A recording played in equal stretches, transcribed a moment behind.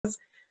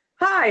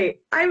Hi,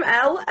 I'm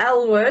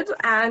Elle Wood,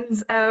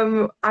 and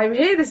I'm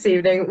here this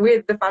evening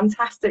with the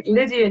fantastic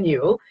Lydia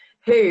Newell,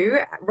 who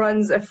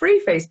runs a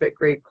free Facebook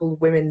group called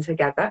Women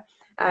Together.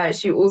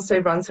 She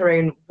also runs her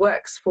own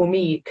Works For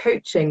Me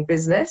coaching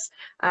business,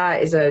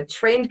 is a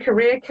trained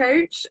career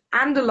coach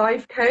and a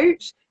life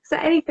coach. Is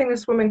there anything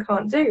this woman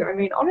can't do? I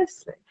mean,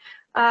 honestly.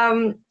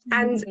 And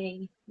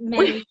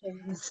Many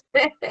things.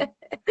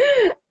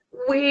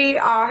 we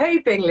are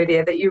hoping,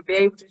 Lydia, that you'll be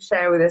able to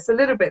share with us a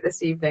little bit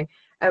this evening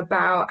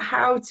about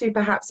how to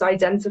perhaps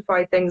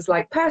identify things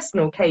like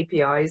personal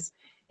KPIs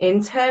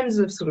in terms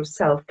of sort of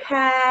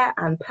self-care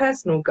and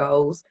personal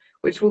goals,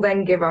 which will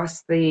then give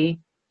us the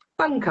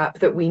bunk up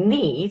that we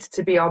need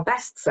to be our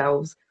best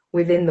selves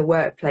within the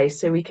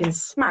workplace so we can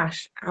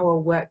smash our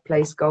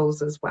workplace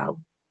goals as well.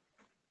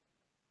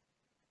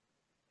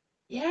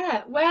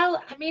 Yeah,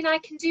 well, I mean, I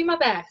can do my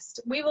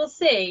best. We will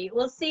see.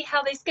 We'll see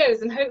how this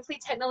goes, and hopefully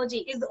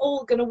technology is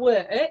all going to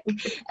work.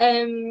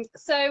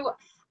 So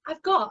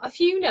I've got a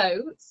few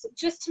notes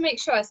just to make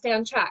sure I stay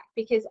on track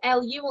because,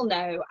 Elle, you will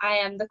know I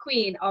am the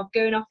queen of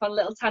going off on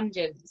little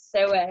tangents.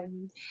 So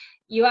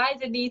you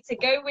either need to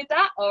go with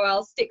that or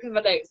I'll stick with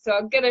my notes. So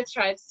I'm going to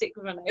try and stick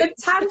with my notes.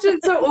 The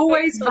tangents are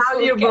always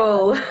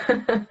valuable.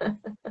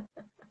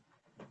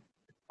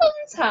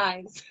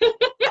 Sometimes.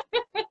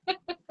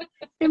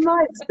 In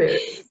my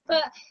experience.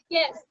 But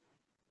yes,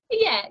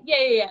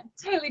 yeah.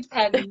 Totally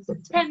depends.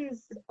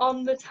 Depends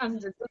on the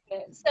tangent,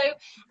 doesn't it? So,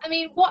 I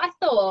mean, what I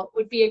thought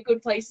would be a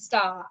good place to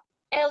start.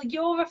 Elle,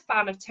 you're a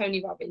fan of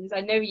Tony Robbins.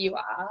 I know you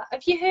are.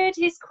 Have you heard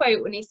his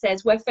quote when he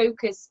says, "Where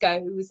focus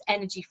goes,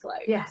 energy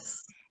flows"?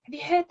 Yes. Have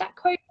you heard that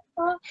quote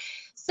before?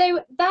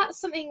 So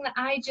that's something that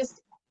I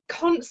just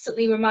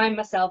constantly remind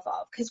myself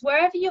of, because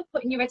wherever you're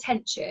putting your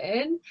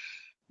attention,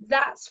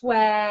 that's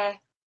where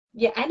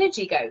your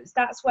energy goes.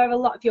 That's where a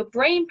lot of your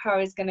brain power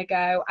is going to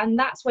go, and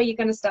that's where you're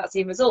going to start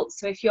seeing results.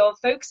 So if you're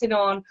focusing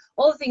on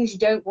all the things you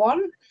don't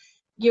want,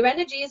 your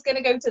energy is going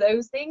to go to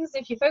those things.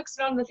 If you're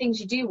focusing on the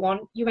things you do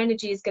want, your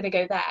energy is going to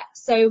go there.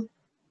 So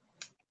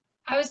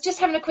I was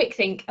just having a quick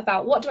think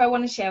about what do I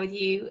want to share with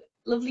you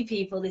lovely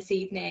people this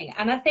evening,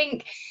 and I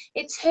think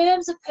in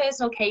terms of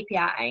personal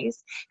KPIs,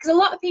 because a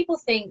lot of people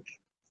think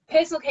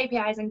personal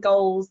KPIs and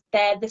goals,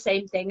 they're the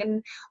same thing,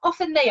 and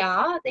often they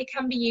are. They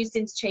can be used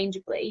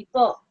interchangeably,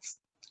 but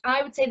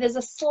I would say there's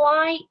a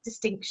slight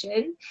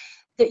distinction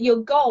that your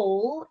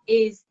goal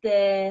is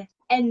the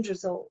end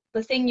result,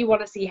 the thing you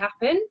want to see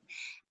happen,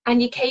 and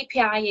your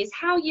KPI is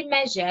how you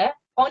measure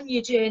on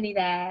your journey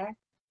there,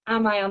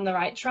 am I on the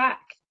right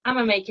track? Am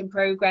I making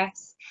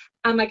progress?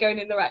 Am I going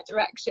in the right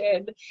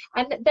direction?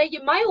 And they're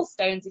your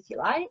milestones, if you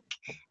like.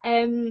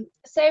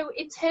 So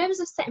in terms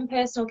of setting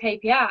personal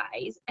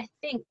KPIs, I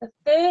think the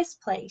first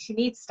place you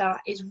need to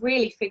start is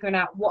really figuring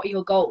out what are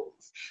your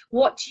goals.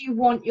 What do you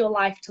want your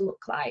life to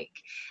look like?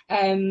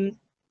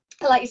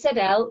 Like you said,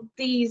 Elle,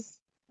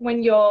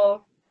 when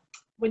you're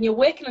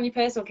working on your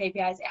personal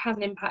KPIs, it has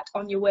an impact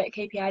on your work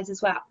KPIs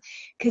as well.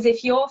 Because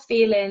if you're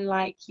feeling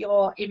like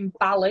you're in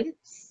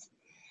balance,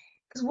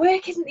 because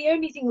work isn't the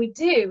only thing we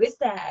do, is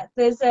there?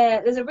 There's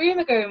a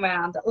rumour going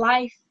around that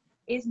life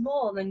is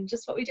more than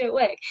just what we do at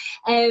work.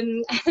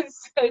 And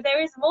so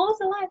there is more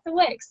to life than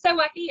work. So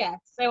I hear.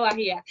 So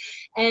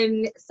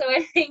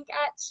I think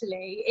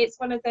actually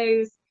it's one of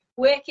those,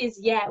 work is,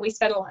 yeah, we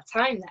spend a lot of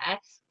time there.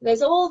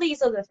 There's all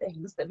these other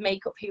things that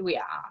make up who we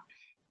are.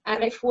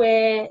 And if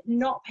we're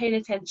not paying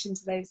attention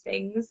to those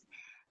things,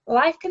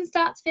 life can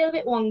start to feel a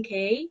bit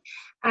wonky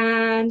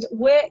and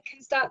work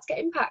can start to get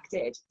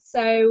impacted.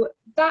 So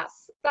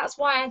that's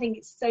why I think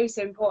it's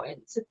so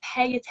important to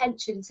pay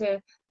attention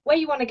to where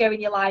you want to go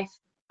in your life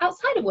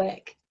outside of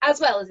work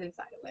as well as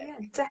inside of work.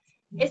 Yeah,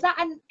 definitely. Is that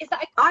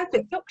a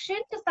introduction?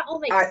 Does that all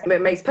make sense?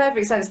 It makes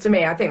perfect sense to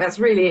me. I think that's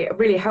really a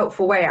really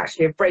helpful way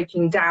actually of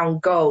breaking down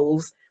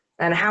goals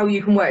and how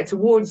you can work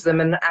towards them,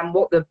 and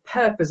what the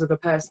purpose of a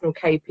personal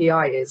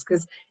KPI is,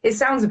 because it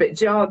sounds a bit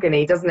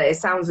jargony, doesn't it? It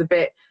sounds a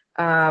bit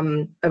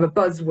of a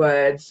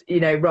buzzword,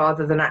 you know,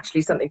 rather than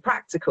actually something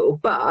practical,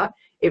 but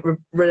it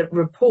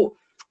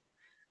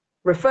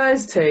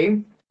refers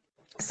to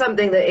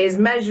something that is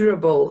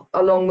measurable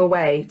along the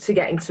way to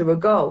getting to a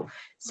goal.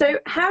 So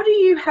how do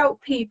you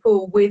help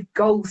people with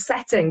goal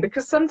setting?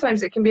 Because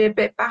sometimes it can be a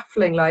bit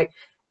baffling, like,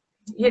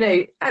 you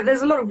know,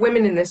 there's a lot of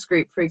women in this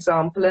group, for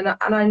example, and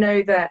I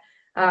know that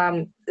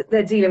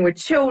they're dealing with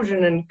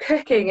children and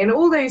cooking and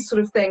all those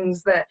sort of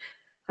things that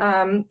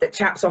that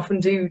chaps often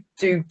do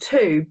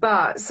too,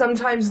 but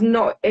sometimes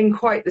not in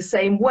quite the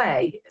same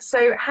way.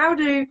 So how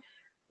do,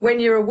 when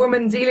you're a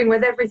woman dealing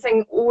with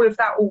everything, all of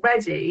that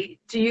already,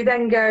 do you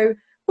then go,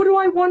 what do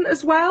I want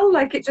as well?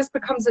 Like it just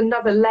becomes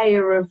another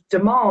layer of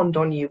demand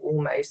on you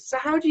almost. So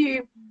how do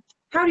you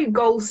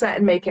goal set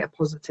and make it a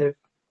positive?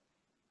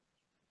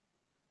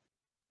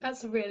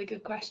 That's a really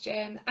good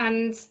question.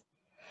 And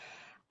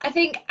I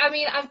think, I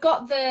mean, I've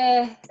got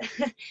the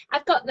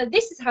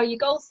this is how you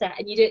goal set,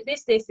 and you do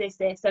this,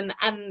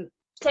 and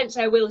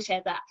potentially I will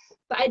share that.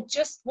 But I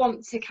just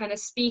want to kind of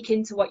speak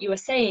into what you were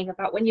saying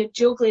about when you're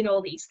juggling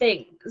all these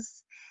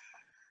things.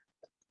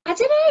 I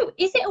don't know,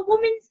 is it a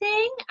woman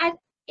thing?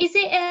 Is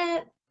it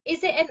a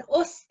is it an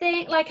us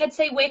thing? Like, I'd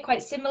say we're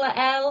quite similar,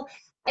 Elle.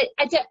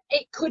 I don't,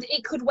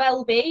 it could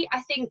well be.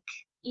 I think,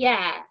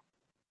 yeah,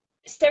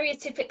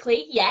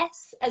 stereotypically,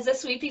 yes, as a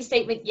sweeping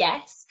statement,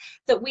 yes,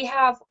 that we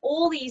have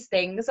all these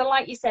things, and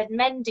like you said,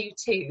 men do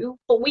too,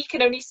 but we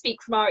can only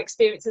speak from our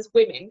experience as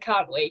women,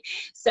 can't we?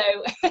 So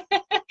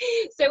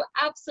so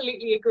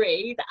absolutely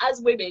agree that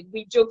as women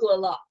we juggle a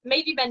lot.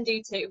 Maybe men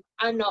do too,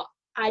 I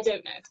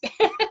don't know.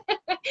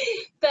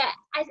 But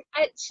I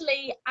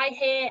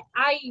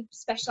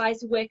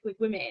specialize in working with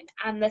women,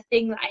 and the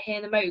thing that I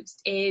hear the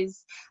most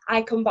is,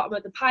 I come bottom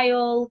of the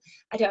pile,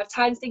 I don't have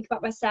time to think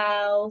about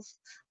myself,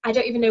 I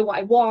don't even know what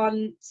I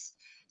want.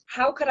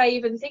 How could I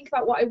even think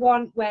about what I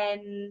want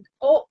when,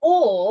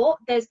 or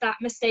there's that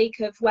mistake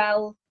of,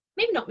 well,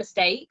 maybe not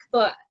mistake,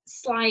 but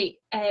slight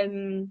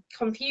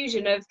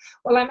confusion of,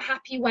 well, I'm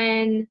happy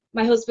when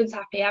my husband's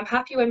happy, I'm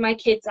happy when my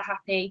kids are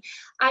happy,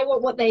 I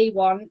want what they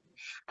want.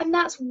 And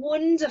that's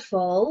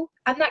wonderful,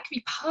 and that can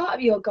be part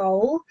of your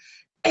goal,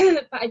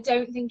 but I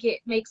don't think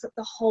it makes up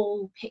the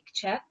whole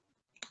picture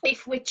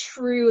if we're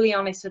truly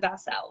honest with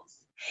ourselves.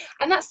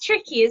 And that's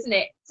tricky, isn't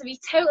it, to be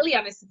totally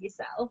honest with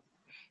yourself,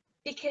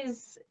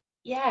 because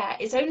yeah,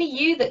 it's only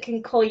you that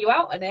can call you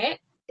out on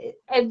it.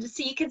 And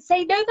so you can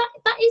say, no,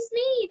 that is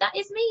me, that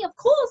is me, of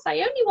course I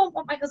only want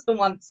what my husband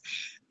wants.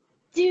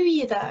 Do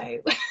you though?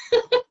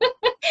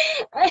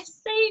 I'm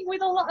saying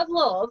with a lot of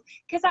love,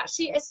 because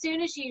actually as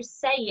soon as you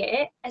say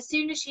it, as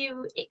soon as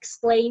you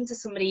explain to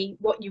somebody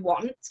what you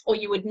want, or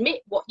you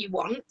admit what you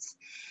want,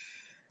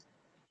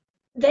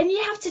 then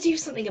you have to do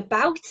something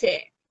about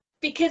it.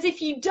 Because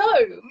if you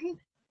don't,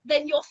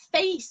 then you're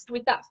faced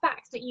with that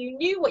fact that you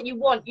knew what you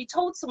want, you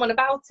told someone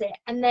about it,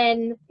 and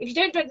then if you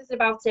don't do anything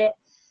about it,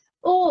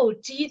 oh,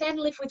 do you then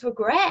live with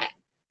regret?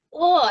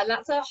 Oh, and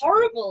that's a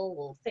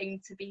horrible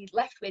thing to be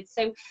left with.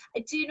 So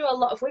I do know a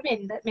lot of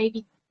women that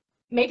maybe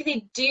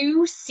they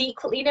do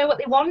secretly know what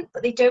they want,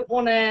 but they don't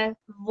want to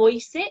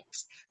voice it,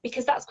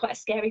 because that's quite a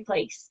scary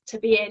place to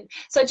be in.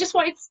 So I just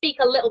wanted to speak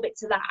a little bit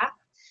to that.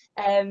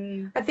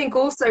 I think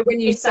also when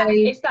you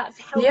if that's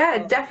helpful.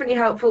 Yeah, definitely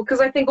helpful,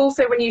 because I think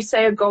also when you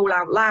say a goal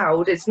out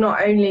loud, it's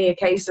not only a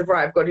case of,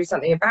 right, I've got to do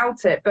something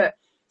about it, but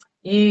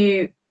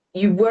you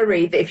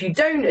worry that if you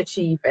don't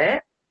achieve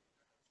it,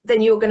 then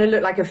you're going to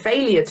look like a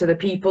failure to the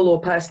people or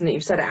person that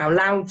you've said it out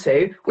loud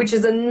to, which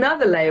is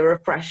another layer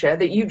of pressure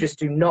that you just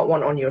do not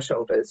want on your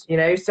shoulders, you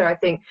know. So I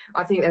think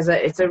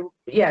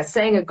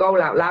saying a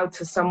goal out loud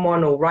to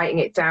someone, or writing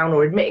it down,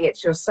 or admitting it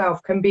to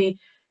yourself can be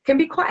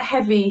quite a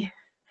heavy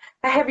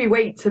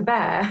weight to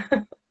bear.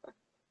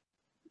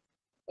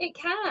 It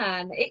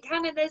can,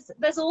 and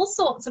there's all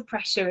sorts of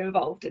pressure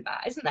involved in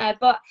that, isn't there?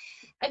 But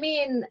I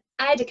mean,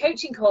 I had a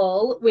coaching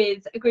call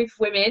with a group of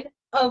women,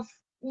 of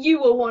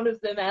you were one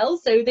of them, Elle,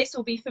 so this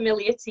will be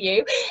familiar to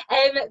you.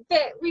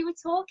 But we were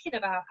talking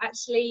about,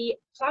 actually,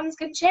 plans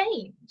can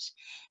change.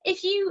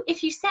 If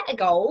you set a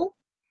goal,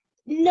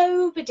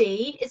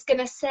 nobody is going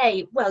to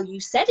say, well,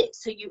 you said it,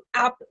 so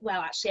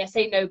well, actually, I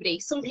say nobody,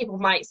 some people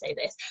might say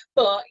this,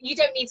 but you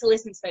don't need to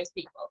listen to those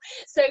people.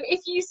 So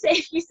if you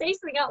say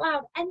something out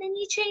loud and then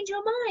you change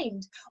your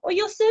mind, or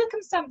your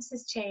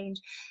circumstances change,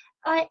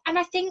 and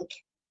I think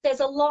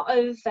there's a lot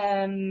of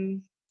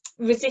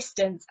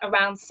resistance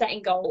around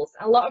setting goals,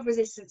 a lot of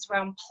resistance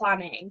around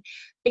planning,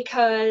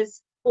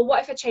 because, well,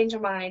 what if I change my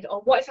mind, or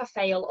what if I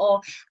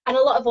fail, and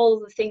a lot of all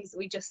of the things that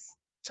we just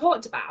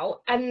talked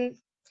about. And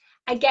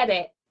I get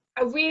it.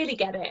 I really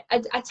get it.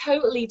 I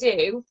totally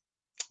do.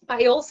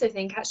 But I also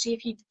think, actually,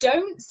 if you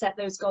don't set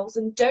those goals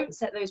and don't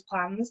set those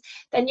plans,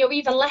 then you're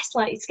even less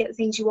likely to get the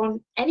things you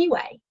want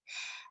anyway.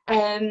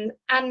 And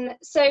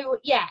so,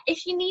 yeah,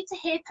 if you need to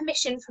hear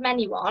permission from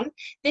anyone,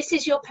 this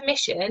is your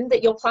permission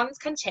that your plans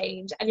can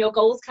change and your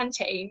goals can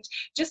change.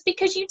 Just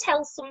because you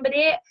tell somebody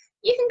it,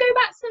 you can go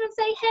back to them and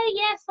say, hey,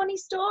 yeah, funny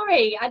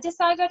story, I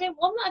decided I didn't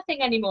want that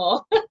thing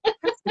anymore.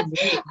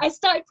 I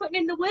started putting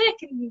in the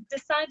work and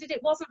decided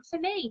it wasn't for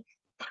me.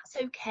 That's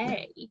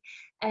okay.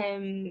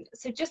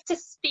 So just to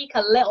speak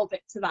a little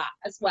bit to that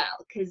as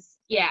well, because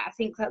yeah, I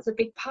think that's a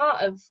big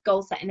part of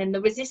goal setting, and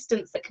the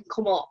resistance that can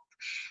come up.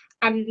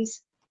 And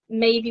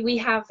maybe we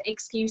have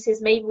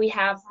excuses, maybe we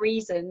have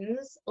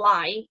reasons,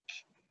 like,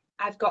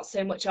 I've got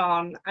so much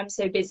on, I'm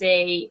so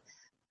busy,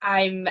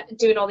 I'm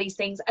doing all these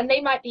things, and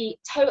they might be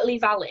totally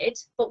valid,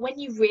 but when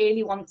you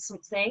really want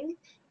something,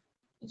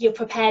 you're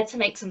prepared to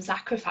make some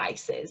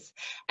sacrifices.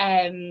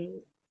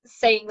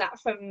 Saying that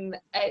from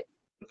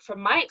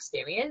my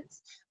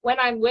experience, when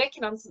I'm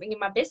working on something in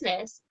my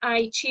business,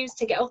 I choose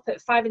to get up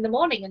at 5 in the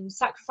morning and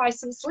sacrifice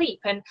some sleep,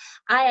 and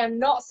I am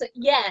not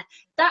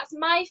that's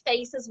my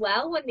face as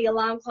well when the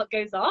alarm clock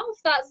goes off.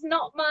 That's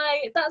not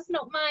my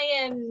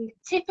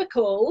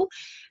typical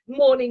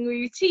morning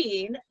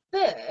routine.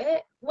 But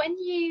when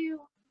you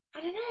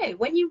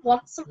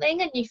want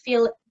something and you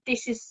feel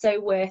this is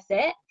so worth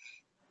it,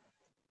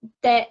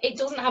 that it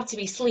doesn't have to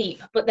be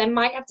sleep, but there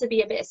might have to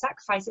be a bit of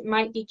sacrifice. It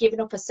might be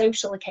giving up a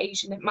social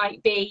occasion, it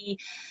might be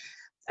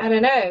I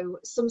don't know,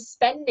 some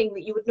spending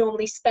that you would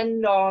normally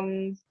spend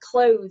on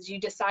clothes, you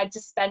decide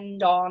to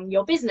spend on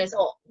your business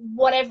or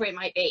whatever it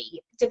might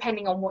be,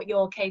 depending on what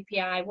your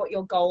KPI, what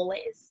your goal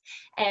is.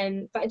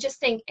 But I just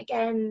think,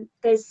 again,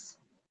 there's,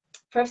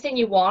 for everything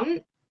you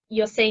want,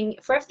 you're saying,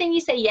 for everything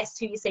you say yes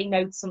to, you say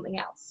no to something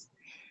else.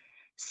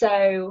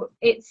 So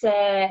it's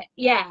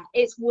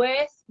it's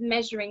worth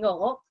measuring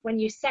up when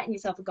you're setting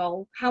yourself a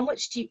goal. How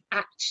much do you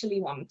actually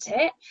want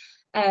it?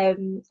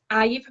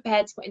 Are you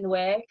prepared to put in the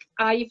work?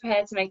 Are you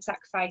prepared to make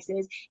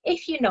sacrifices?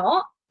 If you're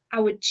not, I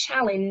would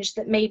challenge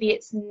that maybe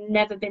it's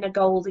never been a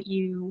goal that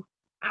you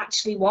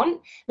actually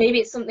want. Maybe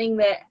it's something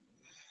that,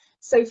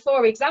 so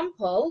for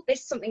example, this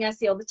is something I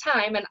see all the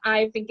time, and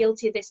I've been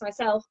guilty of this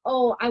myself.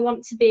 Oh, I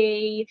want to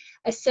be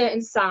a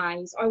certain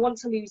size, or I want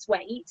to lose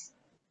weight.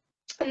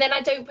 And then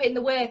I don't put in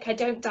the work, I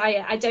don't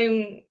diet, I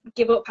don't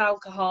give up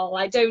alcohol,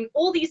 I don't,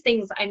 all these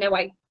things that I know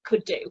I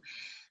could do.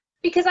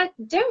 Because I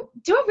don't,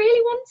 do I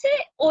really want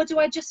it? Or do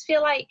I just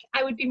feel like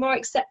I would be more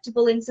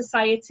acceptable in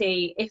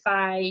society if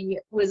I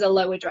was a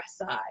lower dress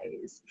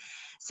size?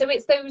 So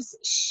it's those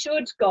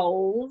should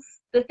goals,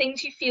 the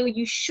things you feel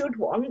you should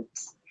want.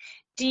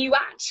 Do you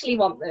actually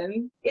want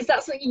them? Is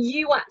that something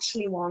you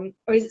actually want?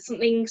 Or is it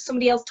something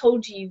somebody else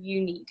told you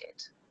you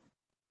needed?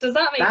 Does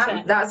that make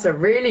sense? That's a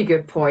really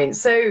good point.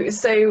 So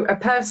a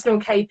personal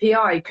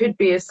KPI could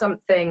be as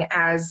something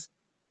as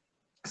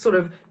sort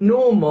of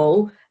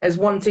normal as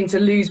wanting to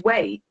lose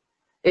weight.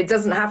 It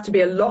doesn't have to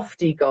be a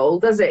lofty goal,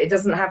 does it? It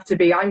doesn't have to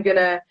be, I'm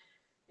gonna,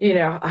 you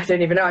know, I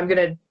don't even know, I'm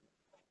gonna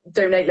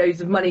donate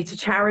loads of money to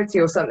charity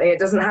or something. It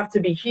doesn't have to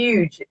be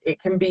huge. It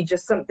can be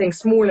just something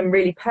small and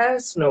really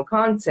personal,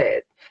 can't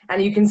it?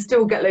 And you can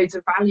still get loads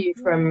of value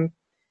from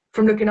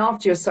looking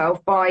after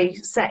yourself by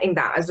setting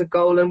that as a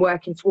goal and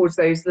working towards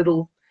those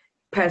little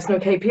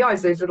personal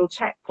KPIs, those little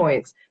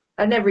checkpoints.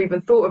 I never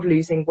even thought of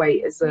losing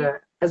weight as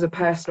a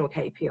personal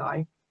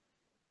KPI.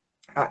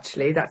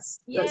 Actually, that's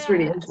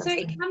really interesting. So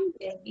it can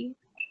be.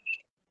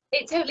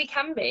 It totally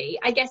can be.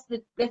 I guess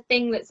the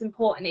thing that's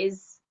important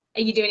is,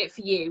 are you doing it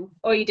for you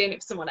or are you doing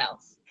it for someone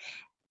else?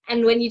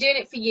 And when you're doing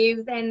it for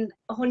you, then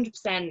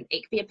 100%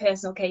 it could be a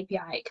personal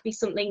KPI. It could be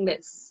something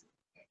that's,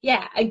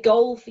 a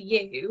goal for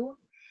you.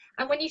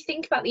 And when you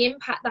think about the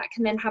impact that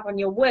can then have on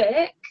your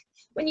work,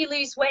 when you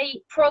lose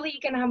weight, probably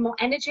you're going to have more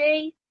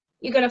energy,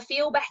 you're going to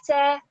feel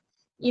better,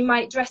 you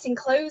might dress in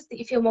clothes that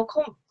you feel more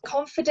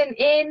confident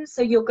in,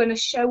 so you're going to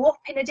show up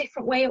in a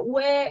different way at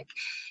work.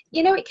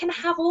 You know, it can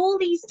have all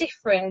these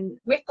different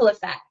ripple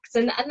effects,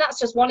 and that's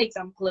just one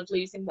example of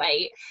losing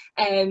weight.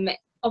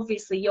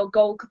 Obviously, your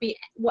goal could be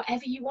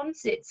whatever you want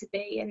it to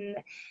be, and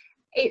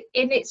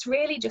it's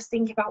really just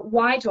thinking about,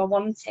 why do I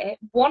want it?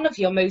 One of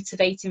your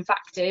motivating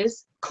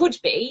factors could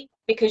be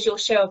because you'll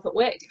show up at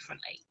work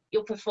differently.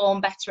 You'll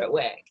perform better at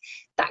work.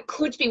 That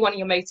could be one of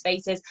your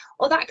motivators,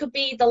 or that could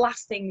be the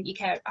last thing that you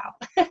care about,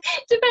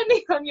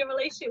 depending on your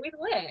relationship with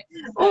work.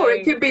 Or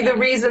it could be the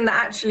reason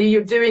that actually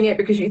you're doing it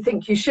because you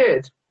think you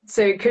should.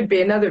 So it could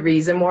be another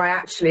reason why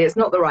actually it's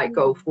not the right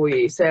goal for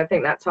you. So I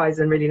think that ties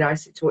in really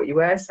nicely to what you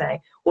were saying.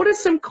 What are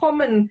some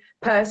common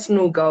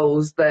personal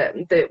goals that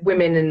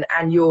women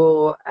and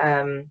your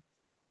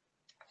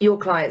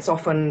clients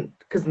often,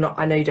 because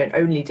I know you don't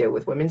only deal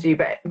with women, do you,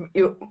 but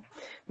you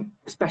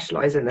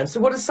specialize in them. So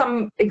what are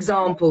some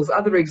examples,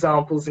 other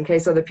examples, in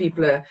case other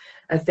people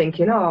are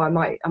thinking, oh, I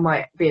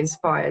might be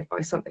inspired by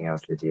something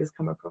else Lydia's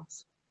come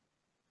across?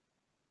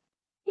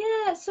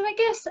 Yeah, so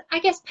I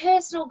guess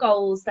personal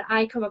goals that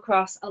I come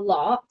across a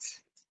lot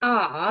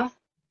are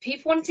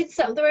people wanting to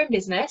set up their own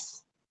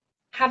business,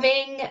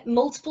 having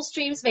multiple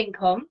streams of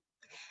income.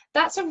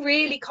 That's a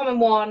really common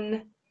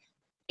one.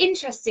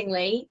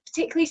 Interestingly,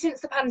 particularly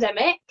since the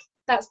pandemic,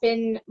 that's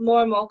been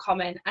more and more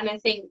common, and I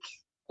think,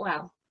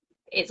 well,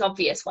 it's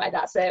obvious why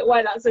that's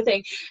a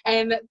thing.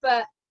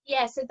 But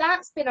yeah, so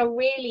that's been a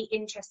really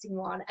interesting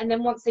one. And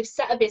then once they've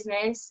set a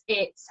business,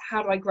 it's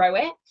how do I grow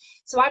it?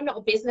 So I'm not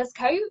a business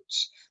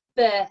coach,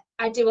 but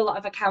I do a lot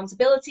of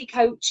accountability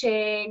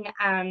coaching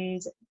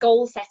and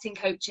goal setting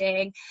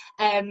coaching.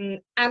 And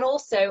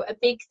also a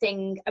big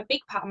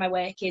part of my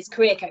work is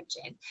career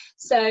coaching.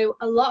 So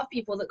a lot of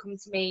people that come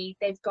to me,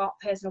 they've got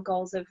personal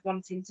goals of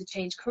wanting to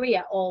change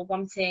career or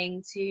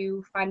wanting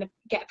to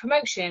get a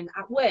promotion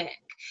at work.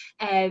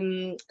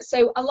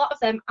 So a lot of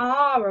them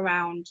are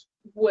around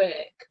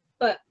work,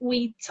 but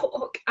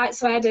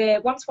so I had a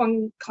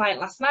one-to-one client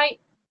last night,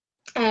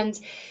 and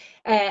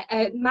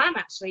a man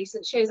actually, so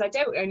it shows I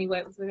don't only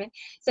work with women.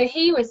 So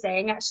he was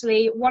saying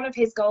actually one of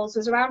his goals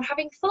was around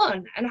having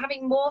fun and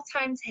having more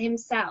time to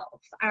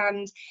himself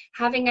and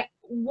having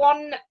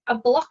a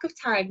block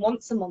of time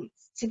once a month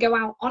to go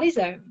out on his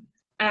own.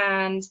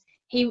 And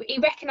he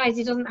recognised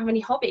he doesn't have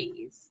any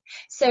hobbies.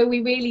 So we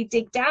really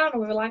dig down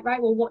and we were like,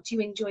 right, well, what do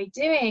you enjoy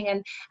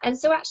doing? And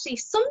so actually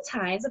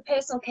sometimes a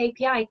personal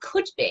KPI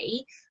could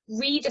be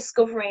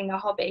rediscovering a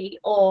hobby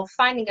or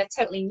finding a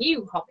totally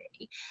new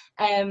hobby.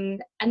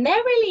 And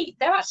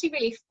they're actually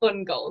really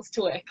fun goals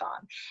to work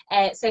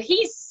on. So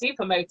he's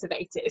super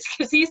motivated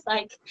because he's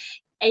like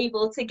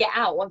able to get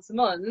out once a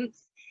month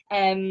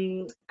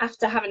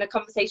after having a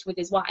conversation with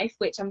his wife,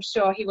 which I'm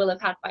sure he will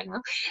have had by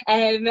now.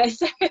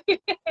 So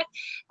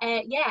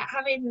yeah,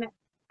 having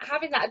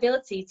that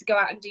ability to go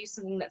out and do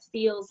something that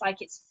feels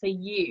like it's for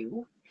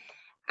you.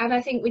 And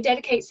I think we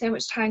dedicate so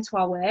much time to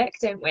our work,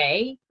 don't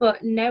we?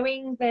 But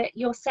knowing that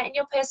you're setting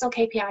your personal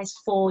KPIs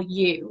for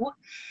you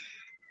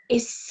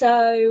is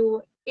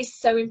so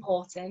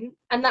important.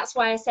 And that's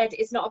why I said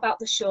it's not about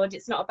the should,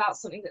 it's not about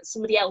something that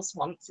somebody else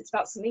wants, it's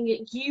about something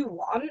that you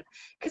want,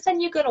 because then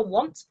you're going to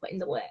want to put in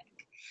the work.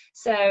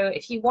 So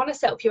if you want to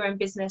set up your own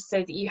business so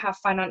that you have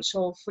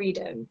financial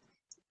freedom,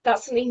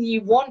 that's something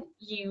you want,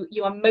 you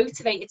are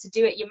motivated to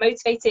do it, you're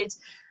motivated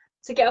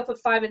to get up at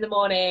 5 in the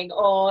morning,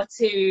 or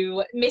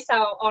to miss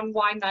out on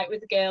wine night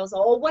with the girls,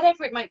 or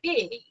whatever it might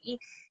be,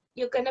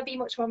 you're going to be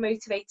much more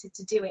motivated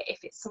to do it if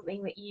it's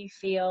something that you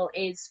feel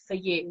is for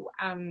you.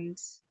 And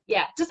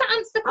yeah, does that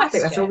answer the question? I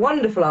think that's a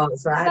wonderful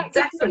answer.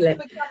 Definitely.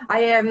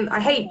 I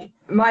hate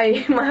my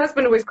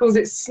husband always calls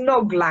it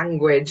snog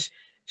language.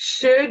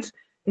 Should,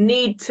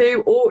 need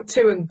to, ought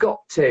to, and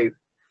got to.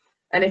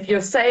 And if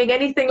you're saying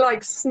anything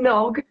like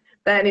snog,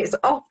 then it's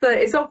off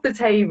the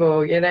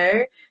table, you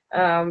know.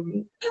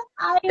 Isn't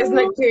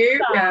it cute?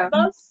 That. Yeah.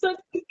 That's so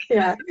cute.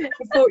 Yeah.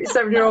 A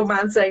 47-year-old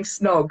man saying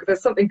snog.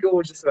 There's something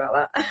gorgeous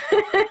about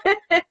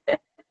that.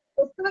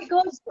 It's so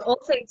gorgeous, but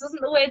also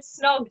doesn't the word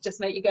snog just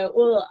make you go,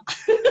 ugh?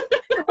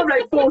 I'm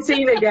like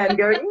 14 again,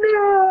 going,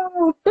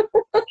 no.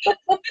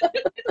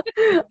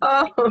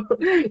 Oh,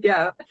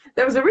 yeah.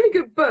 There was a really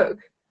good book.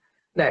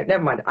 No,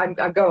 never mind. I'm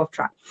go off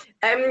track.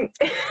 They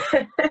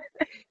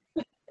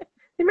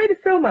made a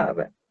film out of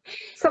it.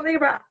 Something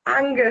about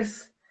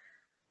Angus.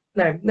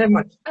 No, never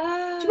mind. Do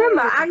you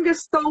remember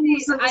Angus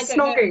thongs and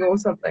snogging or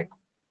something?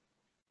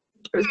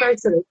 It was very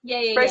silly.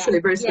 Yeah. Very silly,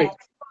 very sweet.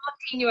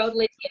 14-year-old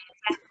Lydia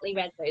definitely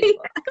read those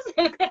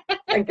books.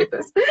 Thank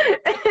goodness.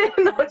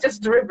 Not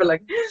just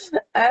dribbling.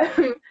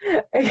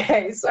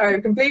 Okay,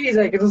 sorry, completely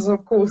taken us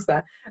off course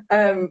there.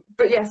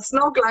 But yeah,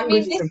 snog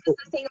language is important. This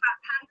is the thing about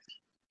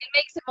panties. It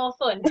makes it more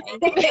fun.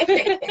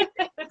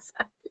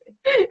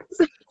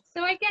 Exactly.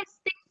 So I guess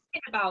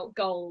thinking about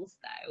goals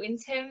though, in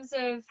terms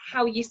of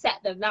how you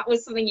set them, that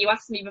was something you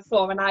asked me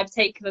before and I've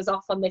taken us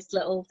off on this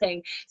little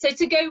thing. So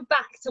to go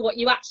back to what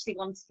you actually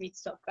wanted me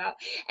to talk about,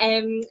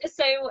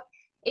 so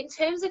in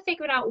terms of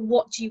figuring out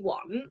what you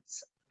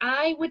want,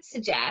 I would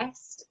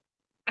suggest,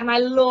 and I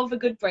love a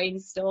good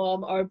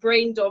brainstorm or a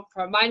brain dump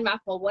or a mind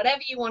map or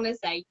whatever you want to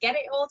say, get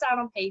it all down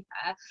on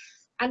paper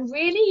and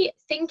really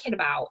thinking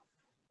about,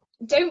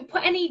 don't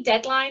put any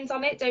deadlines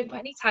on it, don't put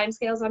any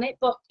timescales on it,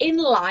 but in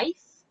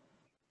life,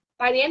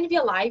 by the end of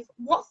your life,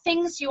 what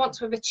things do you want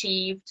to have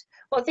achieved?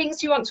 What things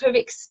do you want to have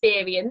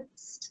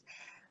experienced?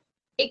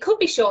 It could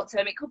be short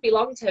term, it could be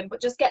long term,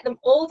 but just get them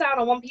all down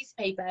on one piece of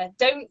paper.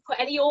 Don't put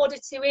any order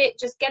to it,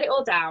 just get it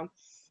all down.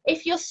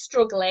 If you're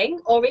struggling,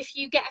 or if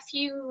you get a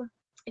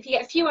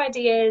few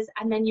ideas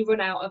and then you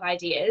run out of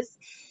ideas,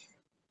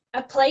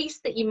 a place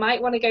that you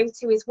might want to go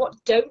to is, what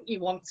don't you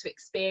want to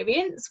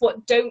experience? What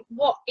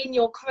in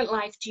your current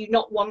life do you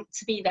not want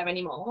to be there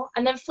anymore?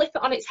 And then flip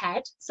it on its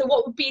head. So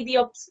what would be the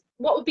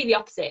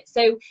opposite?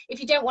 So if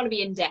you don't want to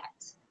be in debt,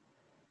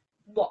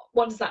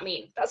 what does that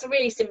mean? That's a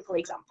really simple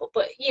example,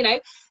 but you know,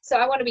 so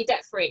I want to be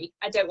debt free.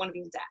 I don't want to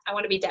be in debt. I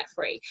want to be debt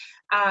free.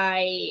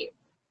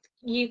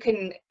 You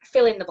can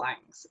fill in the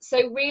blanks.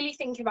 So really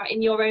think about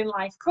in your own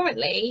life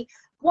currently,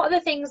 what are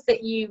the things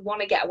that you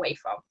want to get away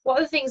from? What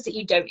are the things that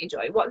you don't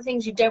enjoy? What are the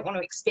things you don't want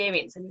to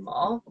experience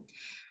anymore?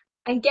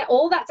 And get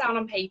all that down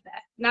on paper.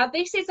 Now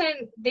this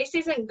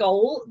isn't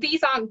goal.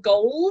 These aren't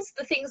goals,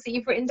 the things that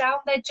you've written down.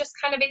 They're just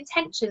kind of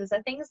intentions.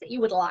 They're things that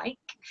you would like.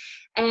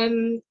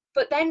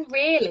 But then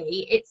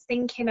really it's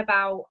thinking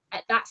about,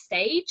 at that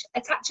stage,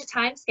 attach a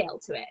time scale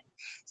to it.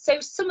 So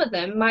some of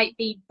them might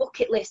be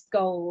bucket list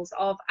goals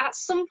of, at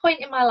some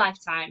point in my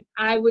lifetime,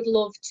 I would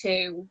love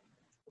to,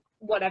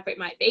 whatever it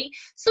might be.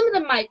 Some of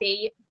them might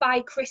be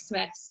by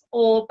Christmas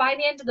or by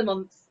the end of the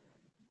month.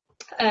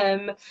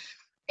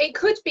 It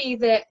could be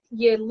that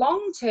your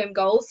long-term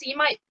goals, so you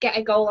might get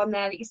a goal on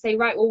there that you say,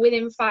 right, well,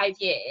 within 5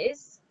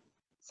 years.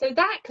 So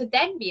that could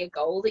then be a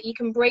goal that you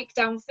can break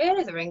down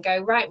further and go,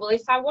 right, well,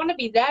 if I want to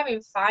be there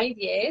in 5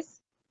 years,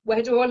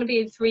 where do I want to be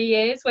in 3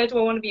 years? Where do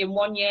I want to be in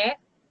 1 year?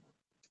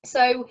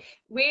 So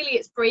really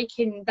it's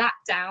breaking that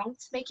down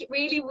to make it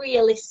really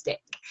realistic.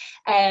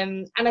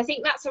 And I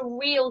think that's a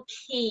real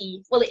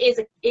key. Well,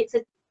 it's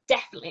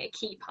definitely a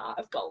key part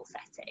of goal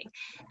setting.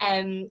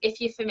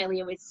 If you're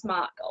familiar with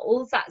SMART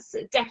goals, that's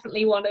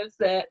definitely one of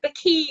the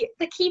key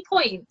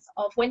points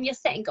of when you're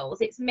setting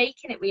goals. It's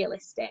making it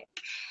realistic.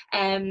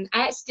 I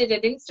actually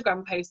did an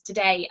Instagram post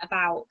today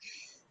about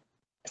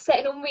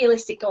setting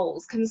unrealistic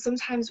goals can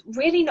sometimes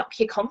really knock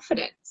your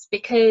confidence,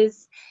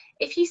 because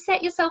if you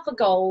set yourself a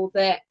goal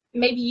that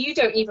maybe you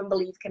don't even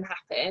believe can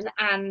happen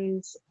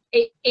and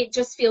it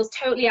just feels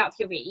totally out of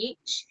your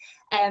reach,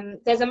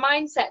 there's a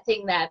mindset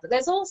thing there, but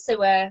there's also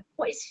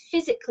what is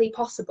physically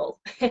possible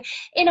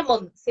in a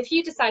month. If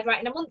you decide,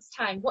 right, in a month's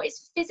time, what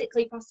is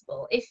physically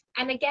possible?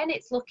 And again,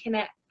 it's looking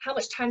at how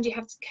much time do you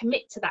have to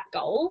commit to that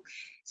goal.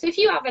 So if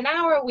you have an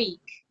hour a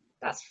week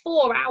That's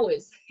 4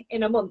 hours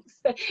in a month,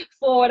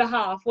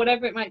 4.5,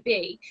 whatever it might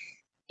be.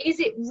 Is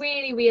it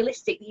really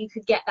realistic that you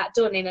could get that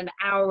done in an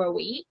hour a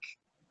week?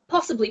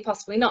 Possibly,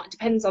 possibly not. It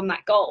depends on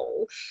that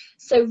goal.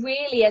 So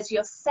really, as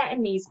you're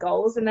setting these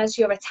goals and as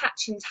you're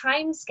attaching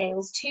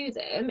timescales to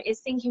them, it's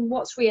thinking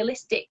what's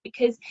realistic.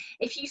 Because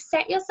if you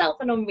set yourself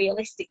an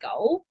unrealistic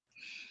goal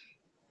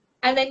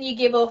and then you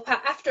give up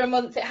after a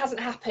month, it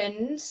hasn't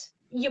happened,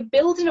 you're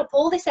building up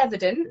all this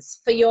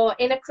evidence for your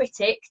inner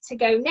critic to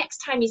go, next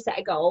time you set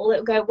a goal,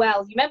 it'll go,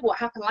 well, you remember what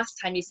happened last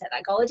time you set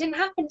that goal? It didn't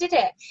happen, did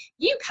it?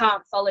 You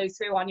can't follow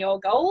through on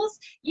your goals.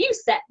 You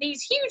set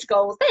these huge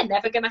goals, they're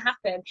never going to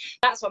happen.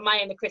 That's what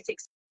my inner critic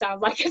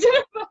sounds like. I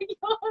don't know about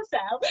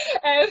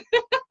yourself.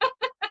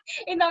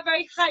 In that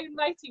very high and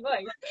mighty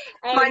voice.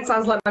 Mine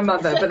sounds like my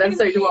mother, but then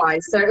so do I,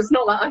 so it's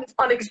not that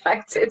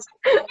unexpected.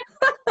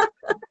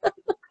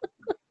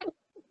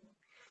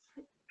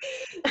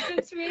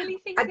 It's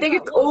really I think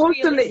it's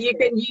awesome that you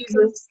can use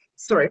this.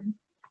 Sorry.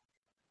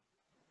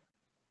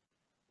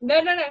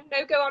 No,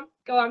 go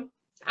on.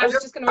 I was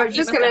just going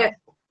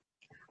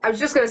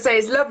to say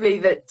it's lovely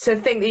that to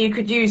think that you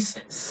could use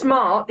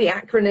SMART, the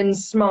acronym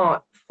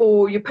SMART,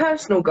 for your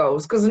personal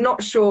goals, because I'm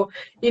not sure,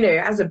 you know,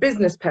 as a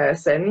business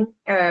person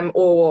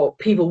or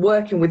people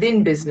working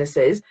within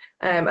businesses,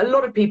 a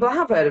lot of people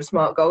have heard of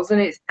SMART goals,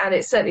 and it's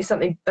certainly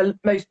something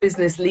most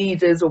business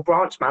leaders or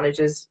branch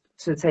managers,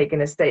 to take an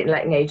estate and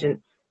letting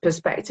agent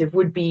perspective,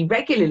 would be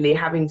regularly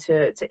having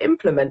to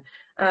implement.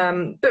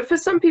 But for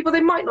some people, they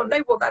might not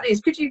know what that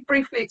is. Could you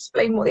briefly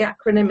explain what the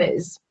acronym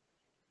is,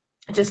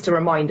 just to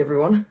remind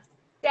everyone?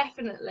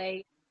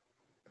 Definitely.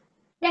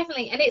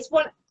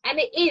 And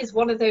it is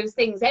one of those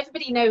things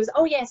everybody knows.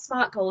 Oh yeah,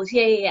 SMART goals.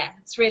 Yeah.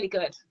 It's really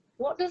good.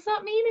 What does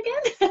that mean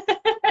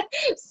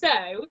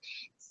again?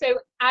 So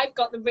I've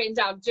got them written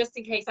down just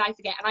in case I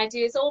forget, and I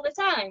do this all the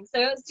time. So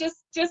it's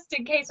just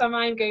in case my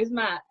mind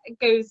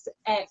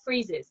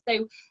freezes.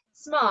 So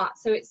SMART,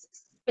 so it's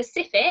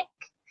specific.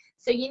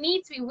 So you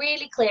need to be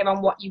really clear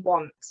on what you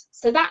want.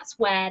 So that's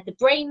where the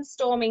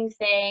brainstorming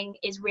thing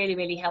is really,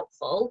 really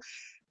helpful.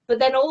 But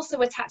then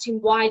also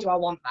attaching, why do I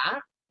want that?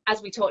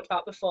 As we talked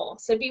about before.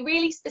 So be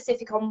really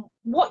specific on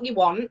what you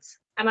want,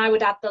 and I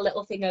would add the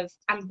little thing of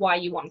and why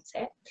you want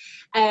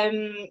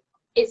it.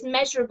 It's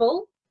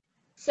measurable.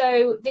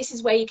 So this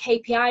is where your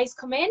KPIs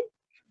come in.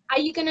 Are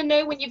you going to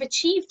know when you've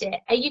achieved it?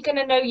 Are you going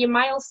to know your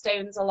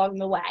milestones along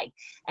the way?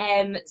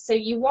 So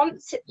you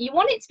want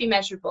it to be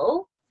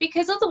measurable,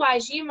 because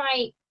otherwise you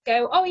might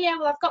go, oh yeah,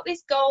 well, I've got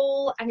this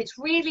goal and it's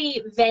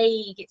really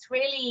vague, it's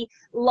really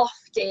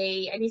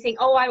lofty, and you think,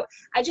 oh,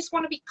 I just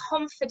want to be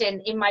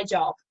confident in my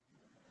job.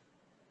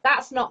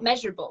 That's not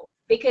measurable,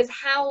 because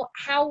how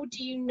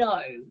do you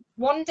know?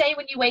 One day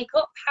when you wake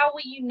up, how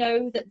will you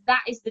know that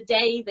that is the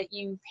day that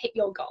you hit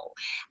your goal?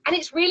 And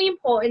it's really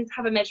important to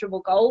have a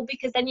measurable goal,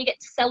 because then you get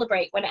to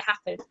celebrate when it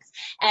happens,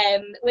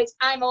 which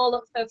I'm all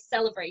up for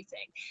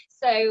celebrating.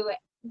 So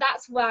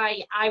that's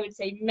why I would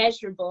say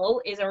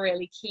measurable is a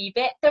really key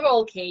bit. They're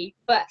all key,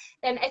 but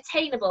then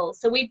attainable.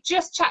 So we've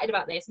just chatted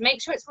about this.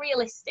 Make sure it's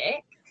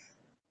realistic,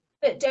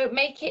 but don't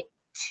make it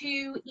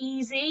too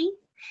easy.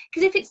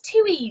 Because if it's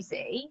too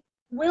easy,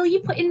 will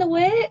you put in the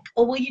work,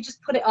 or will you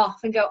just put it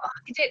off and go, oh,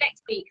 I can do it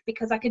next week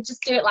because I could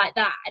just do it like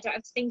that, I don't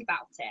have to think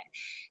about it?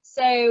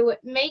 So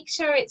make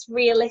sure it's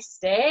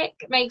realistic,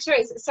 make sure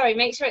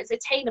it's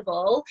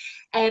attainable,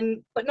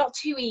 but not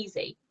too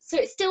easy, so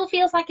it still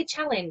feels like a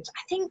challenge.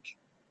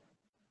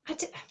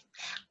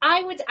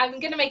 I'm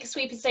going to make a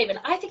sweeping statement.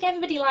 I think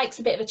everybody likes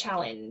a bit of a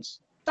challenge.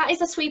 That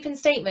is a sweeping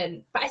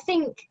statement, but I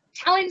think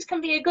challenge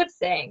can be a good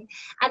thing,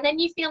 and then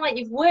you feel like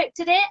you've worked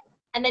at it,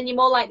 and then you're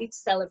more likely to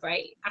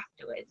celebrate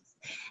afterwards.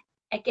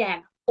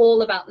 Again,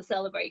 all about the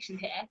celebration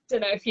here.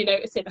 Don't know if you're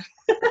noticing a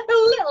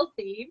little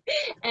theme.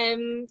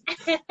 And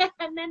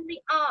then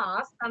the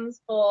R stands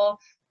for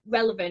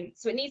relevant.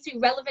 So it needs to be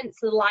relevant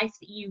to the life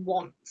that you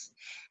want.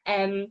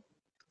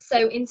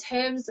 So in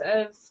terms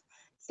of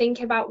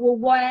thinking about,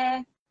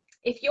 well,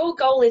 if your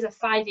goal is a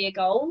 5-year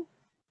goal,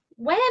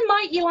 where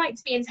might you like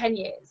to be in 10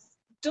 years?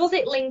 Does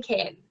it link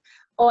in?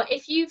 Or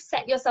if you've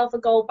set yourself a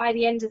goal by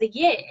the end of the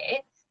year,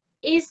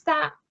 is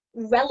that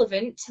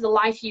relevant to the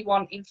life you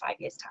want in 5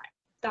 years' time?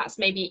 That's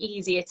maybe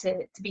easier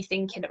to be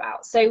thinking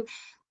about. So,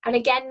 and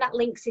again, that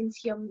links into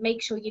your,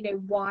 make sure you know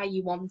why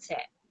you want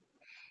it.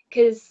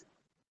 Because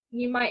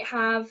you might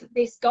have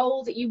this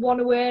goal that you want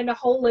to earn a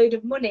whole load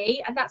of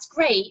money, and that's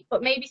great,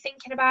 but maybe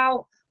thinking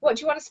about, what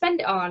do you want to spend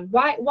it on?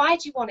 Why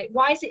do you want it?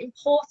 Why is it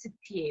important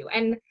to you?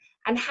 And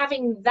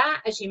having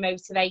that as your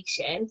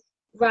motivation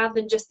rather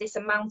than just this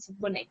amount of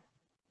money,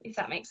 if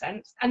that makes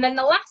sense. And then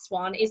the last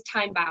one is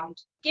time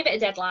bound. Give it a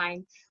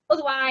deadline.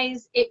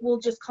 Otherwise, it will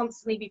just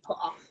constantly be put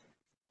off.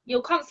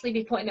 You'll constantly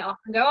be putting it off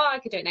and go, oh, I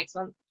could do it next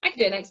month. I could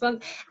do it next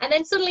month. And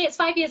then suddenly it's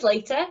 5 years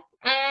later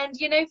and,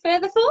 you know,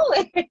 further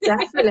forward.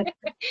 Definitely.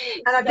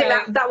 And I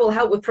think that will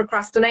help with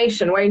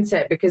procrastination, won't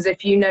it? Because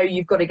if you know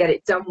you've got to get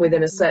it done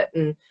within a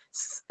certain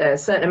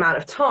amount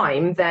of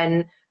time,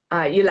 then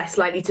you're less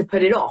likely to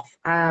put it off.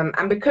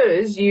 And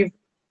because you've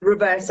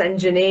reverse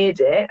engineered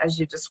it, as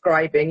you're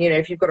describing, you know,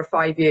 if you've got a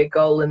 5-year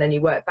goal and then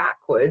you work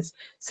backwards.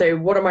 So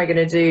what am I going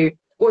to do?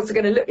 What's it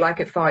going to look like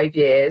at 5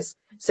 years?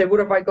 So what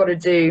have I got to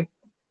do?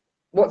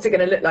 What's it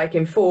going to look like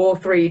in 4,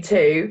 3,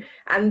 2?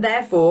 And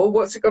therefore,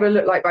 what's it got to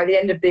look like by the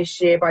end of this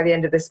year, by the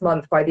end of this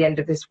month, by the end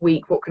of this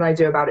week? What can I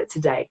do about it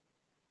today?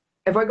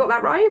 Have I got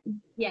that right?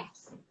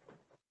 Yes.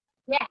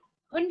 Yeah,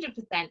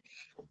 100%.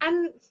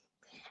 And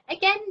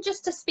again,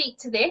 just to speak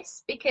to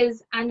this,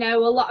 because I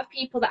know a lot of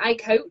people that I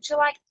coach are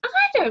like, I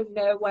don't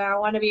know where I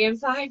want to be in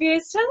 5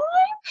 years' time.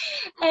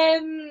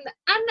 And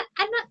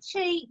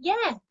actually,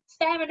 yeah,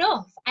 fair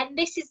enough. And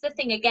this is the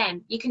thing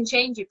again, you can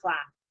change your plan.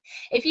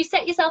 If you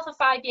set yourself a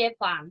 5-year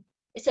plan,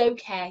 it's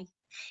okay.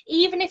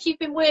 Even if you've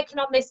been working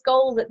on this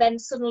goal that then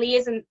suddenly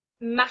isn't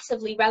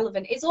massively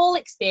relevant, it's all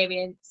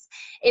experience.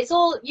 It's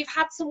all, you've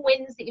had some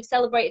wins that you've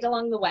celebrated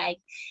along the way.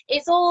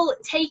 It's all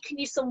taken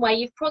you somewhere.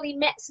 You've probably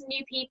met some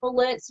new people,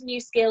 learned some new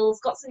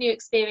skills, got some new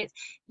experience.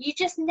 You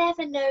just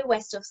never know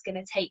where stuff's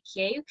going to take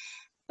you.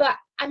 But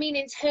I mean,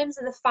 in terms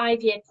of the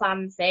 5-year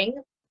plan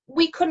thing,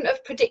 we couldn't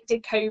have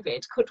predicted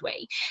COVID, could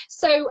we?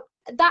 So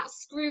that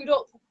screwed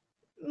up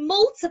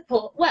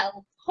multiple,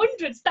 well,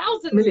 hundreds,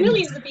 thousands,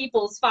 millions of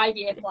people's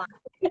 5-year plan.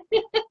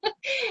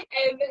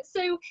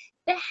 So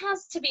there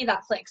has to be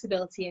that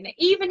flexibility in it.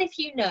 Even if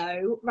you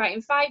know, right,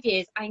 in 5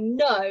 years, I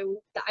know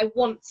that I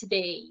want to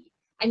be,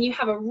 and you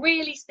have a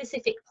really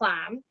specific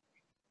plan,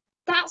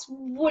 that's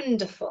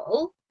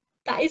wonderful.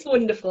 That is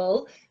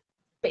wonderful.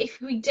 But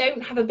if we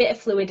don't have a bit of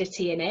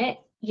fluidity in it,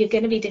 you're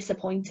going to be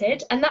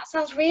disappointed. And that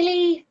sounds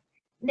really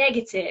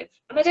negative.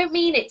 And I don't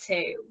mean it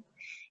to.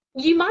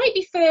 You might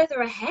be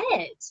further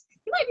ahead.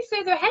 You might be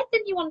further ahead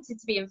than you wanted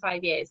to be in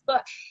 5 years.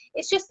 But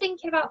it's just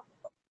thinking about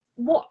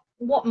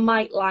what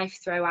might life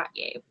throw at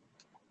you.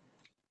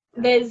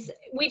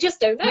 We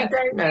just don't know. We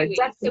don't know,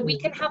 definitely. So we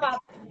can have our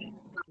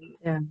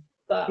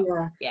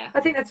I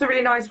think that's a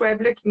really nice way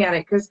of looking at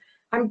it, because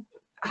I'm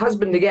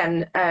husband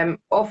again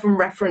often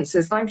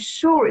references, I'm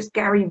sure it's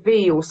Gary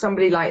V or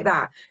somebody like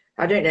that.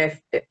 I don't know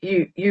if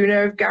you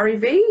know of Gary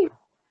V.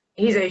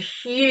 He's a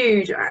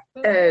huge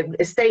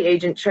estate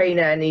agent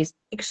trainer, and he's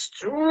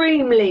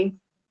extremely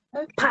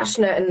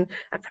passionate and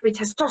probably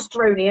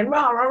testosterone and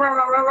rah, rah, rah,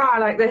 rah, rah, rah,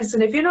 like this.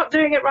 And if you're not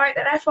doing it right,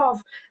 then F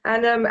off.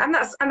 And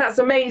that's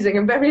amazing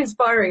and very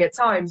inspiring at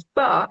times.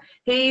 But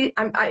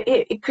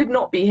it could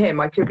not be him.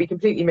 I could be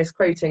completely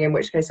misquoting, in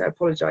which case I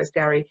apologize,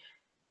 Gary.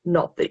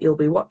 Not that you'll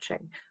be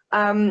watching.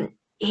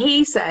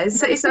 He says,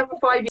 set yourself a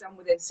 5 year done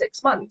within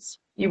 6 months.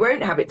 You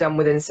won't have it done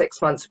within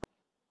 6 months.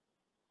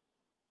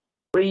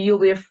 You'll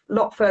be a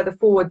lot further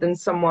forward than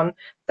someone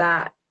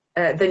that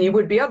than you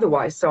would be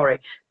otherwise, sorry.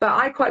 But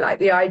I quite like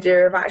the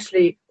idea of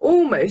actually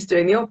almost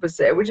doing the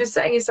opposite, which is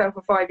setting yourself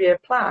a 5-year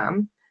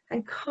plan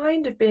and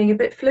kind of being a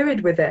bit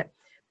fluid with it.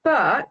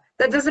 But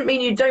that doesn't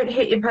mean you don't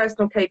hit your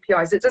personal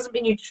KPIs. It doesn't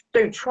mean you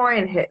don't try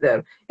and hit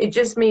them. It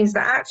just means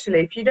that actually,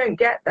 if you don't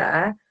get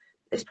there,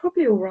 it's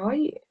probably all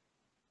right.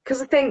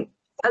 Because I think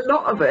a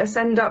lot of us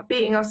end up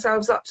beating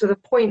ourselves up to the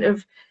point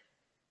of,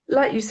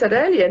 like you said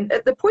earlier,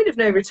 at the point of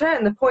no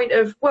return, the point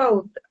of,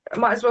 well, I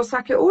might as well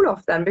sack it all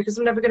off then, because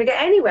I'm never going to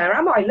get anywhere,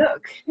 am I?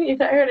 Look, you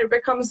know, and it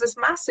becomes this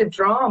massive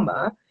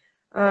drama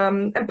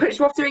and puts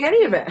you off doing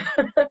any of it.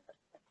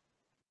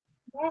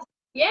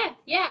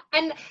 Yeah.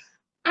 And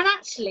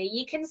actually,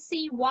 you can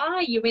see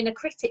why your inner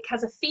critic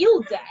has a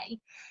field day,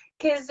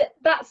 because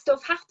that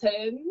stuff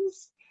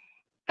happens.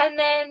 And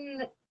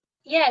then,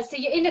 yeah, so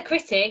your inner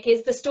critic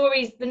is the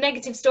stories, the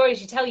negative stories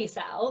you tell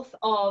yourself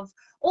of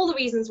all the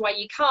reasons why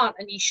you can't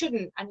and you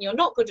shouldn't and you're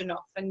not good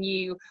enough and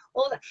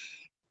all that.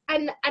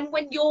 And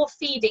when you're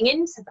feeding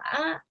into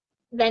that,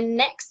 then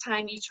next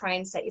time you try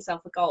and set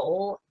yourself a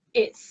goal,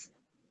 it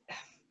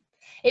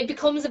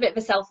becomes a bit of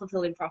a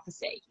self-fulfilling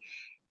prophecy.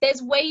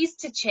 There's ways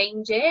to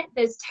change it.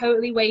 There's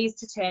totally ways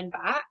to turn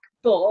back,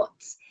 but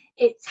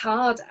it's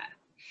harder.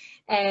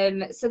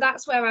 So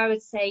that's where I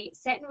would say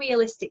setting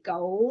realistic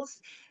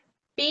goals,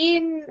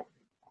 being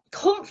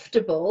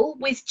comfortable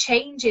with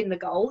changing the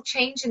goal,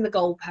 changing the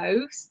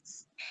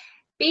goalposts,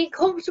 being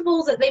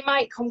comfortable that they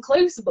might come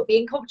closer, but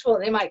being comfortable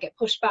that they might get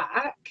pushed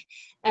back.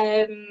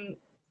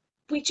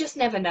 We just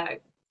never know.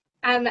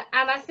 And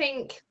I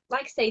think,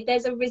 like I say,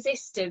 there's a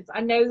resistance.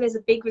 I know there's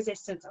a big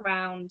resistance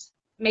around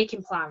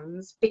making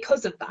plans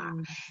because of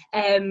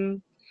that.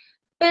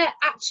 But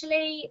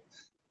actually,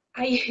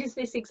 I use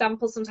this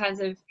example sometimes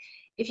of,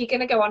 if you're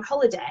going to go on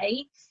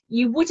holiday,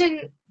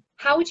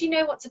 how would you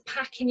know what to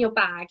pack in your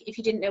bag if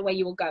you didn't know where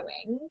you were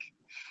going?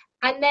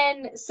 And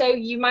then, so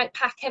you might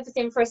pack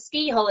everything for a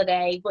ski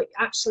holiday, but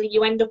actually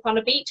you end up on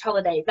a beach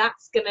holiday.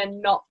 That's going to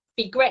not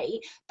be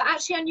great. But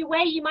actually on your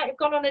way, you might have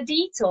gone on a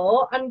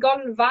detour and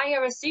gone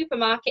via a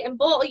supermarket and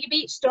bought all your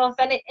beach stuff,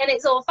 and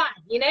it's all fine,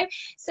 you know?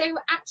 So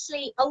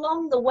actually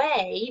along the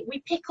way,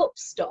 we pick up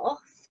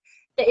stuff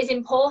that is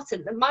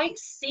important, that might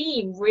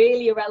seem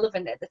really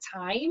irrelevant at the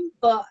time.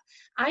 But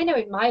I know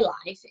in my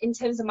life, in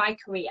terms of my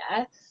career,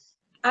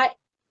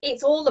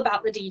 it's all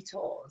about the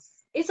detours.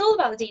 It's all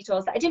about the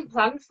detours that I didn't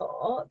plan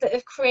for, that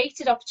have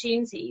created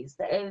opportunities,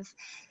 that have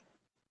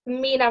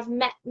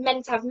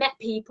meant to have met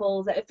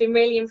people that have been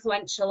really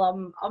influential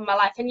on my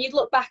life, and you'd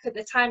look back at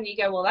the time and you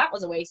go, well, that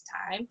was a waste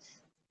of time.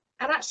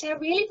 And actually, I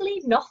really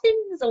believe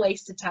nothing's a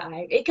waste of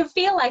time. It can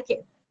feel like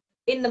it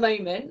in the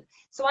moment.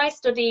 So I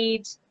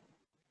studied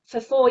for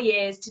 4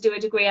 years to do a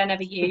degree I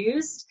never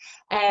used.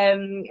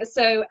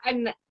 So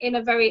and in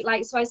a very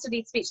so I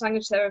studied speech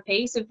language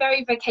therapy, so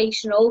very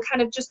vocational,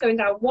 kind of just going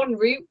down one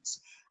route.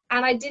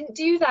 And I didn't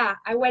do that.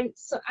 I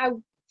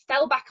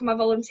fell back on my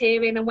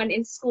volunteering and went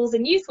into schools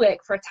and youth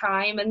work for a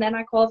time, and then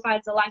I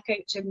qualified as a life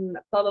coach and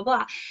blah blah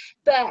blah.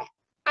 But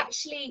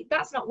actually,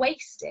 that's not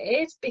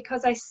wasted,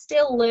 because I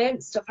still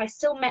learned stuff. I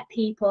still met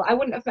people. I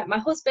wouldn't have met my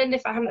husband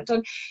if I hadn't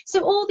done.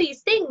 So all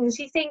these things,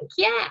 you think,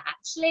 yeah,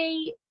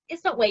 actually,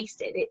 it's not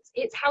wasted.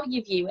 It's how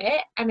you view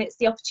it, and it's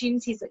the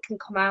opportunities that can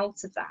come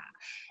out of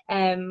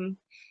that.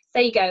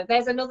 There you go.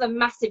 There's another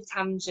massive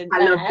tangent.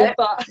 I loved it.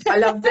 But I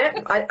loved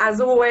it. As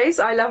always,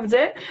 I loved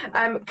it.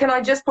 Can I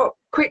just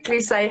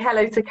quickly say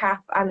hello to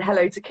Kath and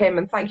hello to Kim,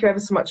 and thank you ever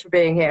so much for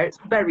being here. It's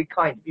very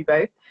kind of you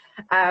both.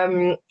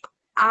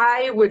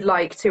 I would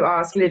like to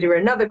ask Lydia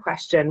another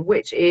question,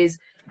 which is,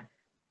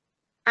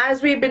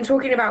 as we've been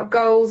talking about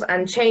goals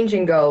and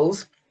changing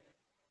goals,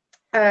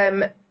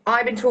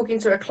 I've been talking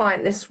to a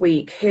client this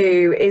week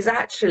who's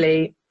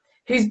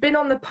been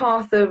on the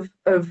path of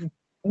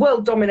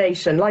world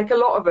domination, like a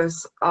lot of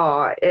us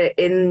are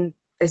in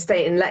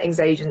estate and lettings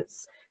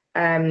agents.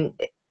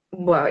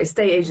 Well,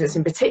 estate agents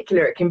in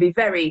particular, it can be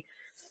very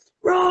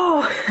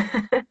raw.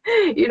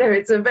 You know,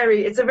 it's a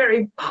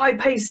very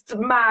high-paced,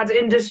 mad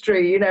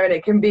industry, you know, and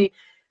it can be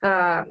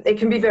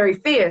very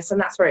fierce,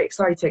 and that's very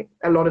exciting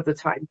a lot of the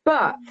time.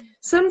 But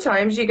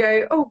sometimes you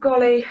go, oh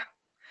golly,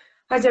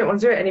 I don't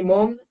want to do it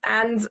anymore,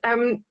 and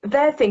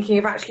they're thinking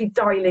of actually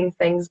dialing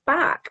things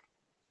back.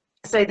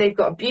 So they've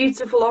got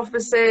beautiful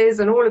offices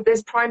and all of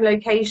this prime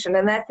location,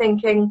 and they're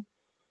thinking,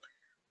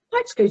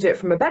 I'd just go do it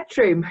from a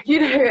bedroom,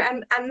 you know,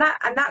 and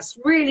that's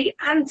really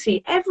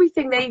anti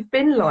everything they've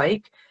been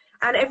like,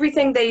 and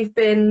everything they've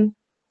been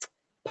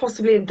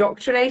possibly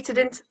indoctrinated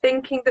into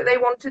thinking that they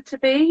wanted to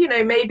be. You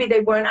know, maybe they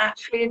weren't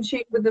actually in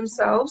tune with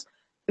themselves.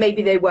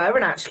 Maybe they were,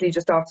 and actually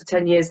just after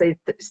 10 years,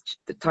 it's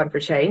time for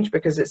change,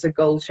 because it's a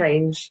goal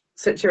change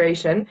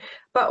situation.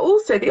 But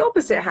also the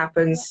opposite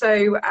happens.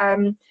 So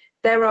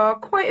there are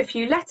quite a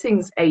few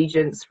lettings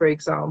agents, for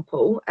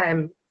example,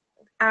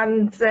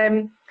 and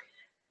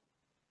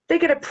they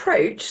get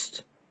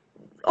approached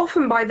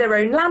often by their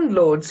own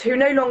landlords who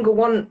no longer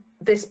want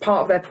this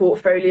part of their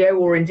portfolio,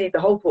 or indeed the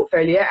whole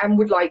portfolio, and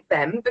would like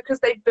them, because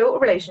they've built a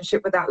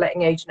relationship with that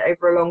letting agent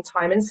over a long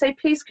time, and say,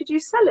 please, could you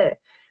sell it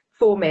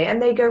for me?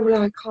 And they go,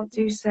 well, I can't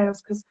do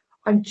sales because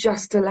I'm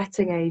just a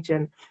letting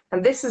agent.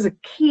 And this is a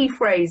key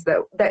phrase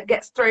that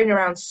gets thrown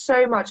around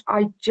so much.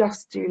 I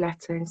just do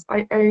lettings.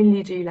 I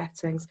only do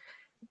lettings.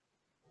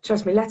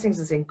 Trust me, lettings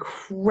is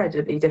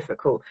incredibly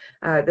difficult.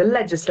 The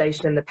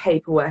legislation and the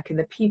paperwork and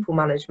the people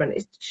management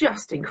is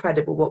just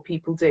incredible what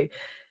people do.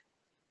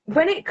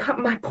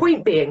 My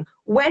point being,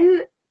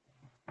 when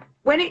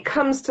it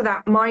comes to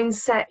that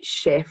mindset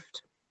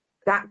shift,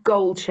 that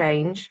goal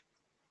change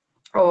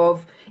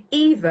of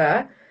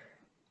either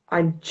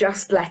I'm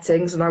just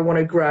lettings and I want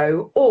to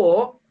grow,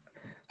 or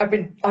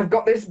I've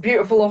got this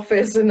beautiful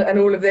office and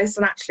all of this,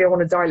 and actually I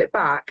want to dial it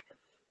back.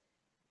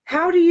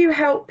 How do you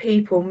help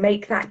people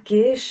make that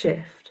gear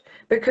shift?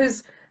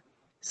 Because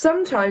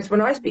sometimes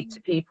when I speak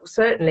to people,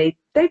 certainly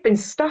they've been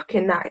stuck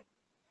in that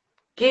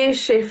gear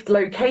shift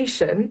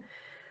location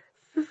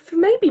for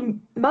maybe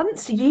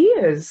months,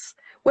 years,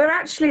 where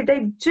actually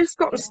they've just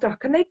gotten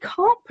stuck and they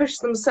can't push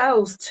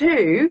themselves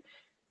to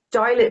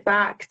dial it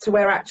back to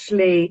where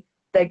actually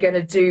they're going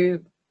to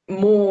do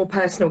more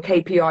personal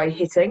KPI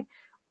hitting,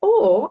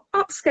 or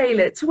upscale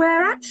it to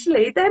where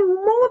actually they're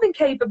more than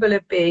capable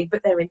of being,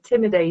 but they're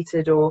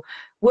intimidated or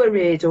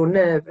worried or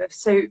nervous.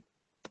 So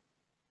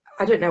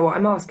I don't know what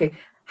I'm asking.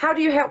 How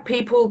do you help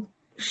people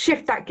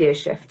shift that gear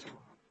shift?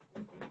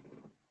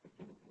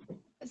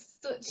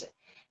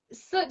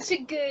 Such a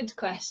good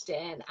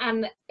question.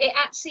 And it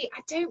actually,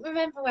 I don't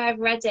remember where I've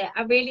read it.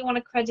 I really want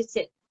to credit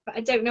it, but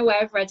I don't know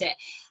where I've read it.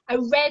 I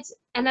read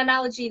an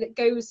analogy that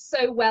goes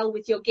so well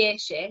with your gear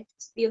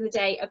shift the other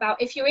day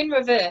about if you're in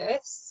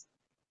reverse,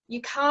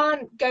 you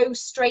can't go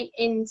straight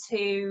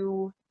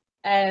into,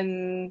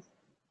 you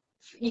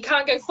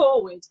can't go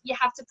forward. You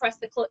have to press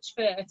the clutch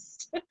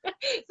first.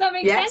 Does that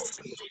make sense?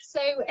 So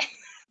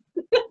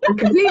I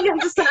completely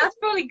understand. It's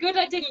probably good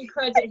I didn't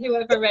credit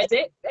whoever read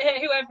it,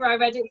 whoever I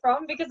read it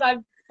from, because I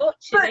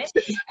butchered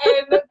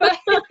it.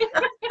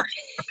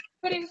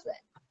 But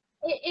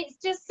it's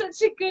just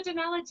such a good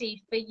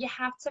analogy for you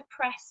have to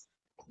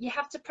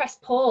press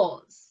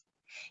pause.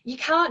 You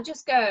can't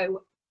just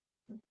go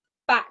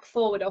back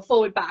forward or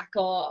forward back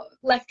or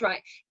left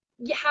right.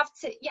 You have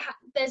to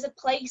there's a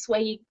place where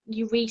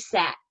you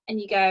reset and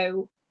you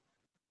go,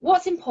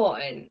 what's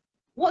important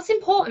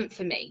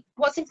for me,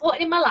 what's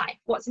important in my life,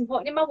 what's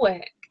important in my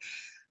work,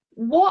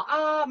 what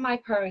are my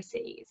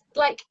priorities,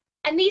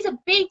 and these are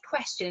big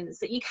questions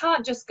that you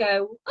can't just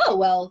go, oh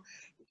well,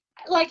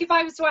 like, if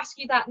I was to ask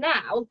you that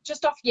now,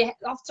 just off the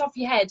top of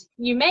your head,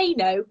 you may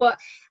know, but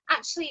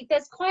actually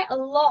there's quite a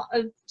lot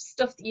of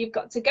stuff that you've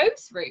got to go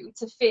through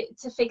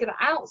to figure that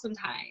out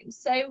sometimes.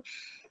 So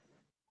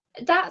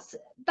that's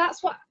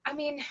what I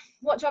mean.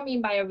 What do I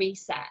mean by a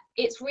reset?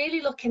 It's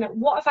really looking at,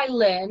 what have I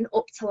learned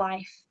up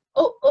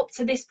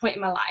to this point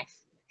in my life?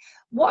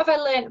 What have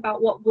I learned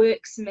about what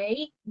works for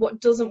me, what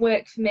doesn't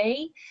work for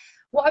me?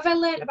 What have I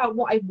learned about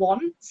what I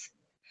want?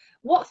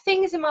 What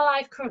things in my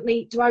life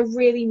currently do I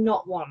really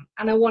not want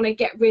and I want to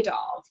get rid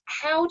of?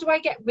 How do I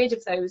get rid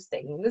of those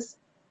things?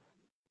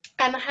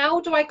 And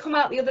how do I come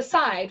out the other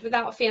side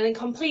without feeling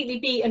completely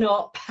beaten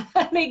up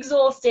and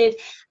exhausted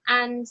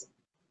and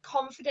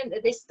confident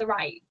that this is the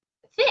right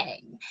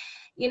thing?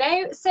 You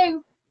know,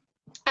 so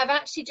I've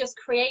actually just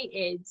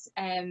created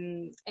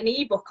an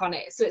ebook on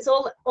it. So it's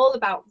all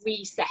about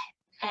reset,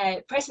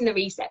 pressing the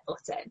reset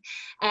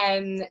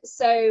button.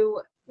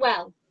 So,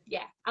 well,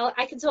 yeah,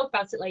 I can talk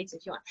about it later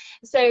if you want.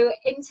 So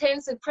in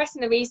terms of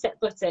pressing the reset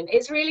button,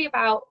 it's really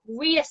about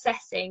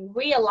reassessing,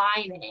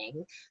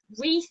 realigning,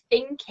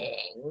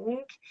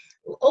 rethinking,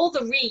 all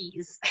the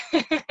re's,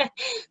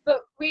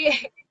 but we're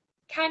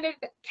kind of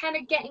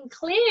getting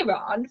clear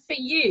on, for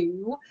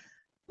you,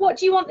 what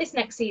do you want this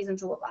next season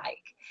to look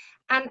like?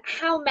 And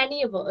how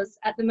many of us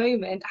at the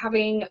moment,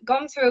 having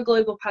gone through a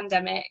global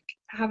pandemic,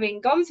 having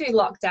gone through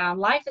lockdown,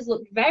 life has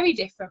looked very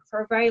different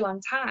for a very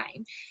long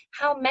time.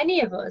 How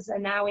many of us are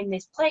now in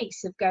this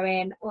place of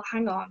going, well,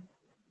 hang on,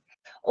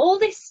 all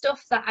this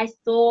stuff that I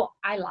thought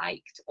I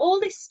liked,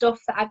 all this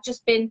stuff that I've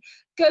just been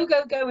go,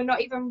 go, go and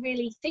not even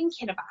really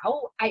thinking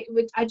about,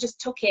 I just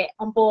took it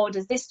on board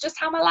as this just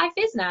how my life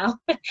is now.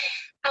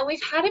 And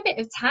we've had a bit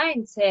of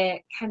time to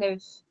kind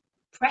of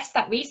press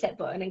that reset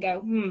button and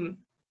go,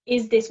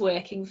 is this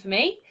working for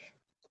me?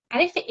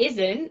 And if it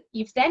isn't,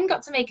 you've then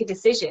got to make a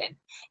decision.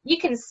 You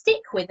can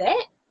stick with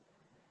it,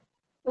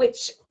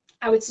 which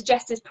I would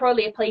suggest is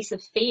probably a place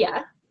of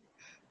fear.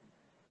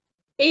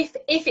 If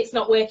it's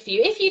not working for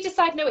you, if you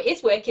decide no, it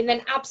is working,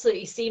 then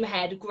absolutely steam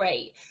ahead,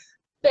 great.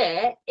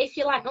 But if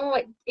you're like,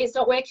 oh, it's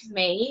not working for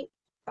me,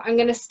 but I'm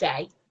going to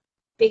stay,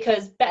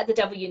 because better the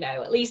devil you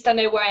know, at least I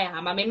know where I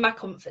am, I'm in my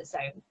comfort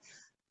zone.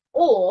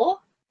 Or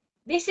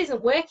this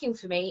isn't working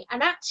for me,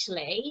 and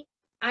actually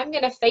I'm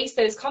going to face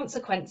those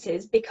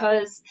consequences,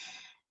 because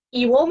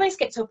you almost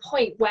get to a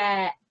point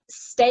where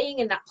staying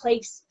in that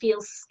place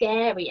feels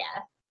scarier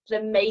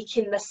than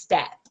making the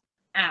step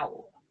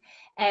out.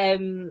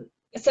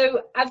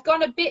 So I've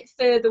gone a bit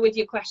further with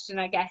your question,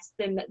 I guess,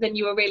 than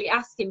you were really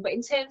asking. But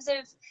in terms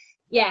of,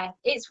 yeah,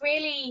 it's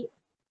really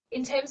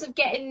in terms of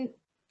getting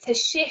to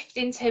shift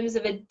in terms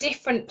of a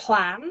different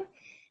plan.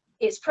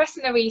 It's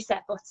pressing the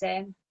reset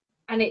button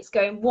and it's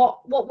going,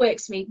 what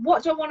works for me?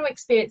 What do I want to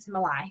experience in my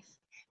life?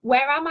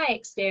 Where am I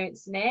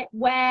experiencing it?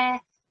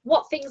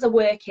 What things are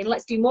working?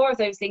 Let's do more of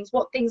those things.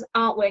 What things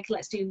aren't working?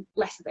 Let's do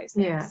less of those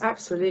things. Yeah,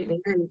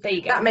 absolutely. There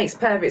you go. That makes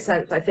perfect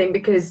sense, I think,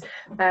 because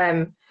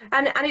and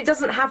it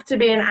doesn't have to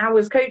be an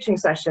hour's coaching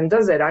session,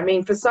 does it? I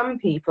mean, for some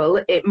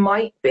people, it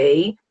might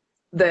be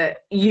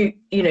that you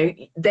know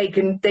they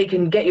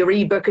can get your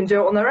ebook and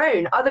do it on their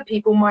own. Other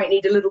people might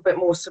need a little bit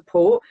more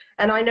support,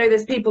 and I know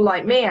there's people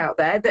like me out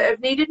there that have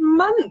needed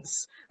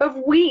months of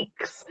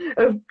weeks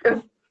of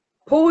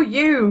poor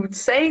you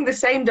saying the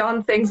same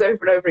darn things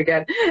over and over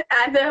again.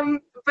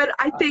 And but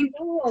I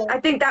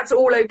think that's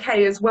all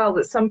okay as well,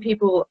 that some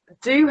people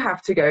do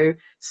have to go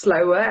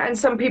slower and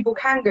some people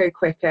can go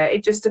quicker.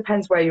 It just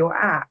depends where you're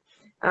at.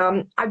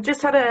 I've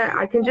just had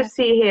I can just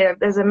see here,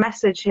 there's a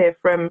message here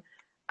from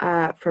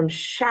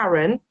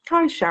Sharon.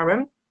 Hi,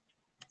 Sharon.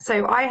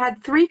 So I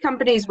had 3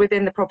 companies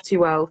within the property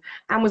world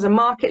and was a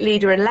market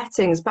leader in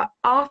lettings, but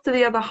after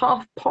the other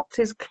half popped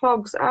his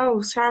clogs.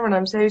 Oh, Sharon,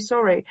 I'm so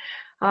sorry.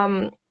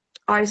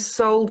 I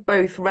sold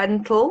both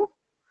rental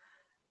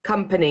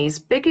companies.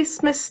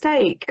 Biggest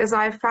mistake, as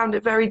I found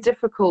it very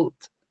difficult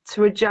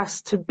to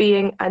adjust to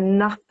being a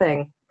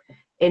nothing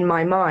in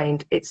my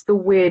mind. It's the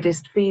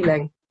weirdest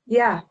feeling.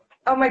 Yeah.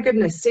 Oh my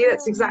goodness. See,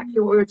 that's exactly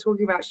what we were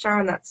talking about,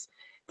 Sharon.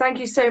 Thank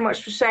you so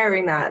much for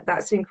sharing that.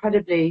 That's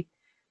incredibly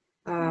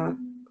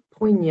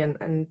poignant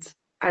and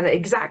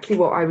exactly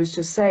what I was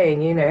just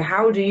saying. You know,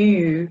 how do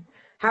you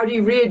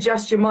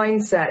readjust your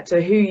mindset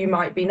to who you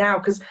might be now?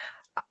 Because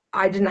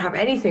I didn't have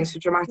anything so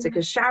dramatic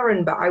as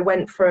Sharon, but I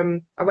went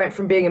from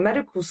being a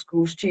medical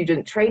school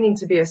student training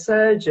to be a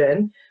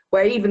surgeon,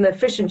 where even the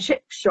fish and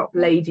chip shop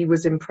lady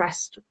was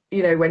impressed,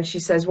 you know, when she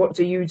says, "What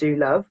do you do,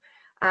 love?"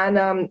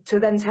 And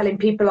to then telling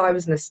people I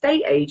was an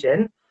estate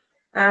agent.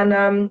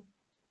 And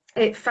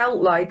it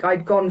felt like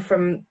I'd gone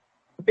from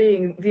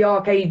being the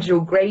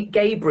Archangel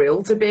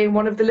Gabriel to being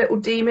one of the little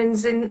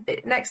demons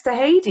next to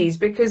Hades,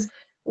 because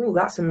oh,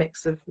 that's a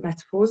mix of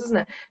metaphors,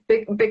 isn't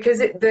it? Because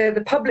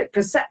the public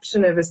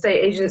perception of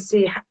estate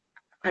agency,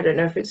 I don't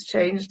know if it's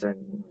changed,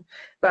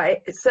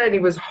 but it certainly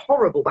was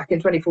horrible back in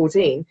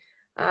 2014.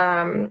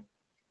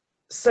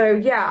 So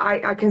yeah,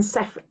 I can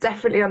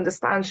definitely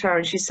understand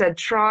Sharon. She said,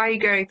 try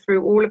going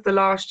through all of the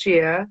last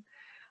year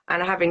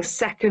and having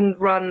second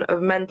run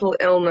of mental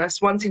illness,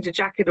 wanting to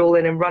jack it all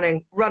in and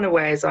run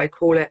away, as I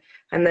call it,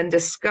 and then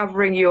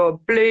discovering you're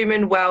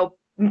blooming well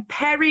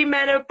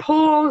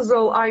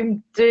perimenopausal.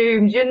 I'm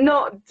doomed. You're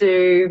not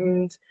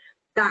doomed.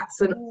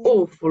 That's an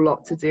awful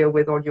lot to deal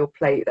with on your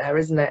plate there,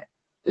 isn't it?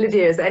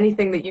 Lydia, is there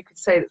anything that you could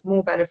say that's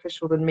more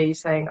beneficial than me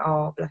saying,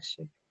 oh, bless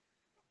you?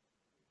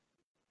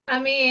 I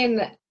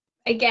mean,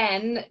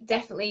 again,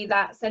 definitely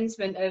that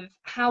sentiment of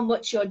how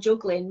much you're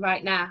juggling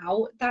right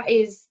now. That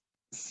is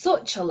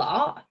such a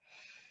lot.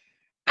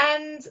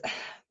 And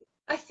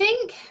I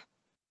think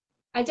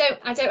I don't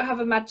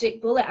have a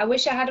magic bullet. I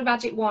wish I had a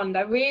magic wand.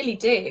 I really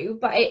do.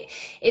 But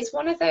it's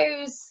one of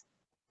those,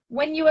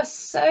 when you are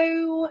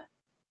so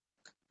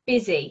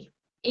busy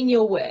in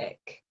your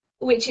work,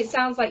 which it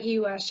sounds like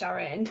you were,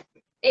 Sharon.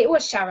 It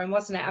was Sharon,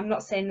 wasn't it? I'm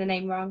not saying the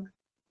name wrong.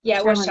 Yeah,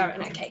 it was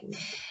Sharon. Okay.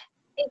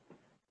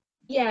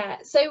 Yeah,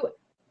 so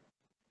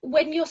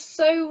when you're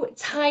so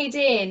tied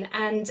in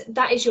and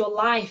that is your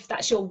life,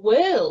 that's your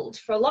world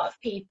for a lot of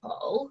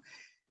people,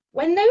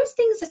 when those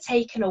things are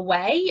taken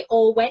away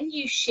or when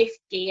you shift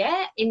gear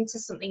into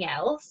something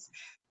else,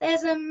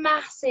 there's a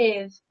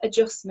massive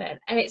adjustment.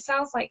 And it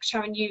sounds like,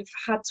 Sharon, you've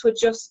had to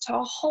adjust to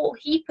a whole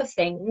heap of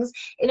things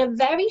in a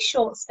very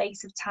short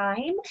space of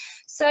time.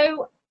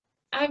 So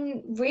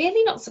I'm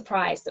really not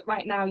surprised that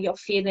right now you're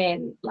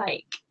feeling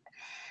like,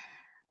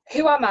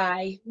 who am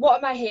I? What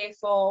am I here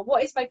for?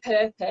 What is my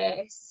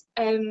purpose?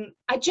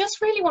 I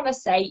just really want to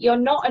say you're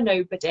not a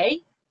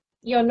nobody.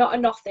 You're not a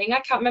nothing. I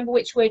can't remember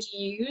which word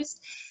you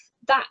used.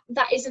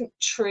 That isn't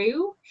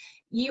true.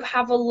 You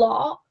have a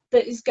lot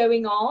that is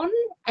going on,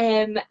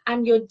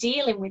 and you're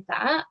dealing with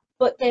that,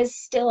 but there's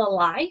still a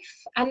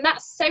life. And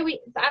that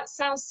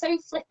sounds so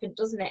flippant,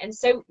 doesn't it? And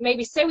so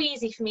maybe so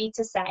easy for me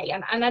to say,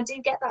 and I do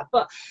get that,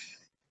 but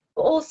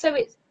also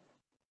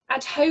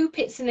I'd hope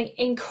it's an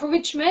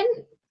encouragement.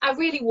 I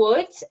really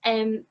would,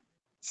 to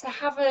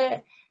have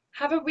a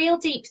real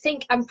deep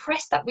think and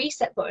press that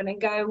reset button and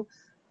go,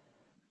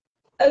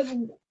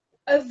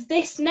 of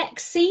this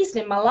next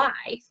season in my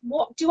life,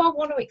 what do I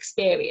want to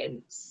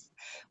experience?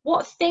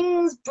 What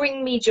things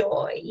bring me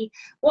joy?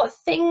 What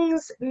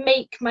things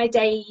make my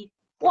day?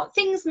 What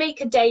things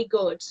make a day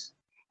good?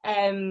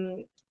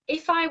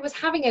 If I was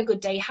having a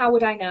good day, how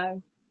would I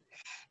know?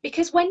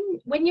 Because when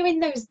you're in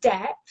those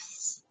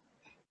depths,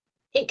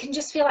 it can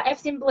just feel like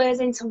everything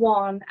blurs into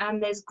one,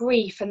 and there's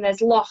grief and there's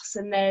loss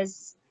and it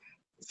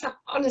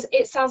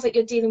sounds like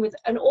you're dealing with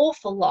an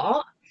awful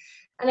lot,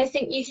 and I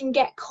think you can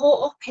get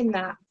caught up in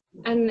that,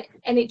 and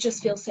it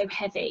just feels so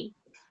heavy.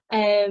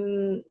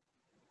 So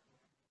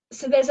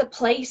there's a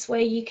place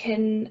where you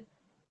can,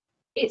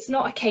 it's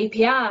not a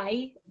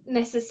KPI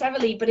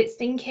necessarily, but it's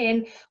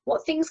thinking,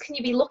 what things can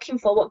you be looking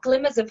for? What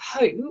glimmers of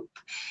hope?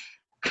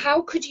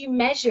 How could you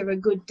measure a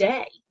good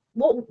day?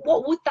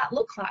 What would that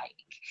look like?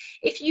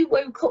 If you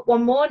woke up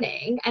one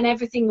morning and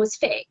everything was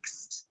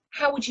fixed,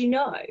 how would you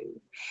know?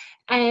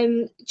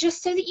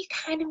 Just so that you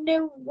kind of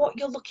know what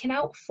you're looking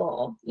out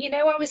for. You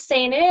know, I was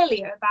saying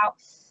earlier about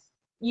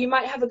you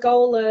might have a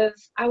goal of,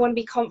 I want to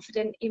be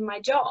confident in my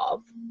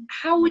job.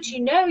 How would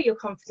you know you're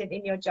confident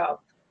in your job?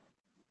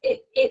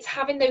 It's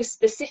having those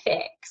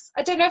specifics.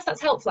 I don't know if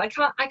that's helpful.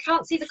 I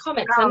can't see the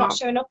comments. They're not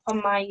showing up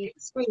on my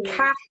screen.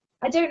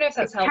 I don't know if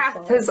that's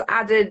helpful. Kath has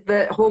added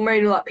that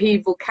hormonal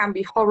upheaval can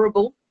be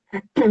horrible.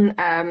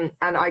 And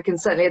I can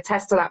certainly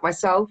attest to that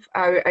myself.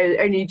 I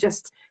only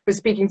just was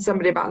speaking to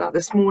somebody about that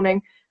this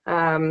morning,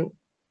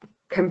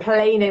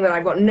 complaining that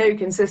I've got no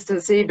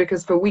consistency,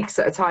 because for weeks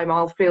at a time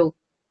I'll feel,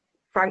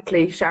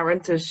 frankly,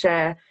 Sharon, to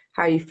share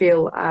how you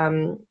feel,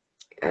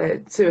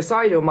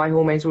 suicidal. My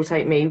hormones will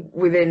take me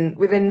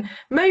within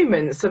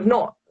moments of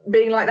not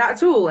being like that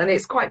at all, and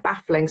it's quite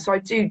baffling. So I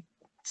do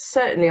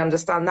certainly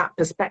understand that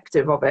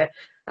perspective of it,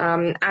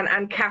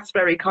 and Kath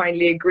very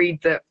kindly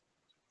agreed that,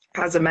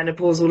 as a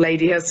menopausal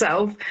lady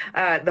herself,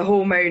 the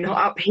hormone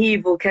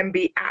upheaval can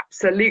be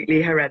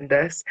absolutely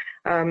horrendous.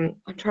 I'm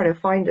trying to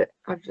find it.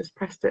 I've just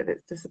pressed it.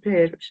 It's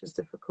disappeared, which is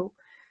difficult.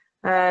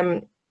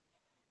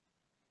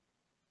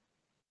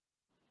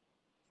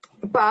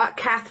 But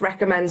Kath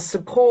recommends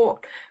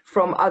support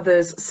from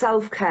others,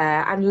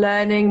 self-care, and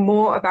learning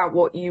more about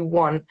what you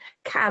want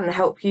can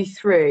help you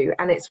through,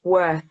 and it's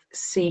worth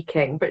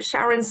seeking. But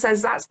Sharon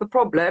says that's the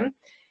problem,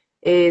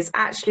 is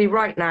actually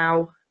right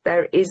now,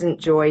 there isn't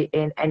joy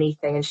in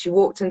anything. And she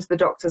walked into the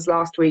doctors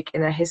last week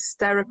in a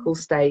hysterical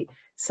state,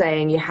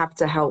 saying, you have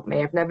to help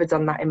me. I've never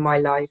done that in my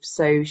life.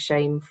 So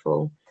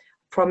shameful.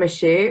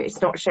 Promise you,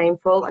 it's not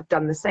shameful. I've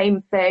done the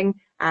same thing,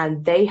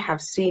 and they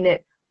have seen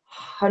it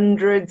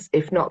hundreds,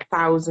 if not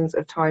thousands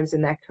of times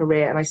in their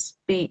career. And I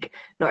speak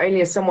not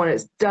only as someone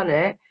that's done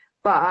it,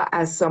 but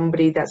as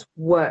somebody that's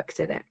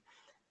worked in it.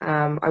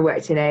 I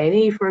worked in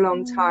A&E for a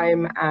long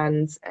time,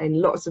 and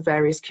in lots of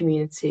various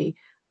community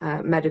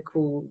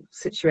medical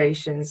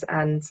situations,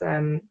 and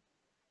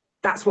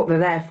that's what they're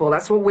there for.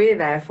 That's what we're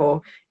there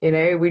for. You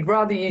know, we'd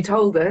rather you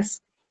told us,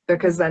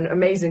 because then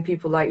amazing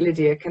people like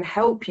Lydia can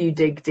help you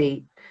dig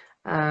deep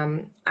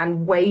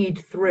and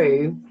wade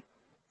through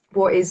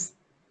what is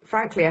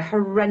frankly a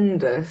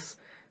horrendous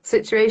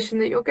situation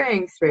that you're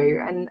going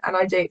through, and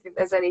I don't think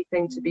there's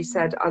anything to be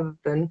said other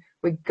than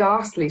we're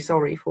ghastly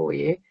sorry for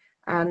you,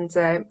 and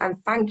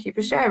thank you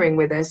for sharing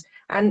with us.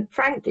 And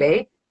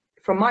frankly,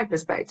 from my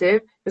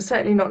perspective, you're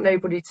certainly not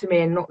nobody to me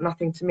and not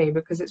nothing to me,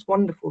 because it's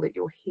wonderful that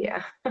you're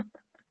here.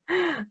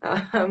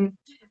 That's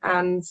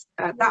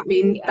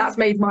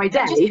made my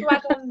day.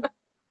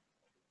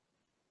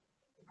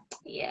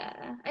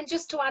 Yeah, and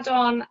just to add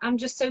on, I'm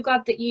just so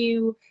glad that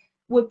you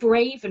were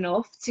brave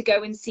enough to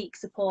go and seek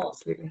support.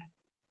 Absolutely.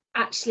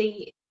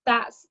 Actually,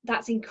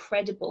 that's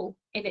incredible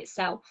in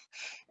itself,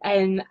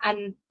 and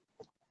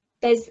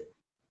that's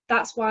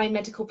why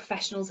medical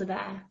professionals are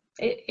there.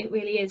 It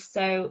really is.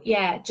 So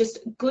yeah, just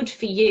good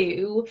for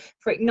you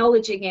for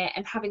acknowledging it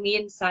and having the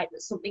insight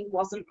that something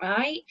wasn't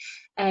right.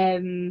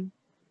 And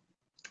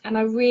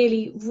I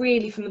really,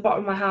 really, from the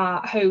bottom of my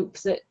heart, hope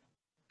that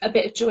a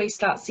bit of joy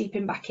starts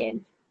seeping back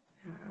in.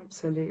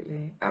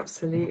 Absolutely,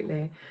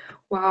 absolutely.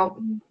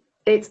 Well,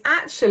 it's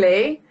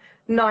actually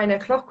 9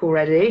 o'clock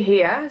already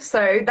here,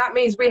 so that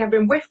means we have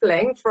been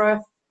whiffling for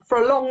a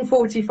long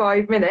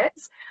 45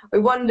 minutes. I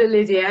wonder,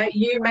 Lydia,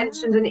 you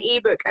mentioned an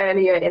ebook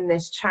earlier in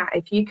this chat.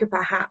 If you could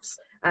perhaps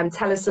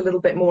tell us a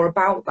little bit more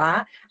about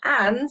that,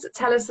 and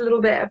tell us a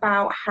little bit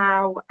about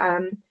how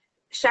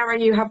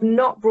Sharon, you have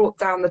not brought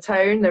down the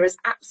tone. There is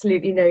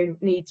absolutely no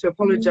need to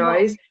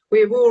apologise.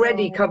 We've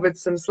already covered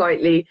some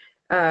slightly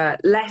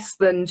less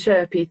than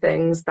chirpy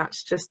things.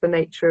 That's just the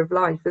nature of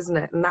life, isn't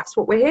it? And that's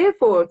what we're here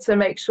for, to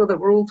make sure that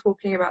we're all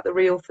talking about the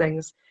real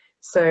things.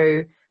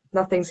 So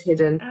nothing's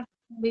hidden.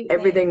 Absolutely.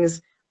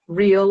 Everything's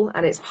real,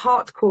 and it's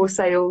heartcore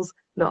sales,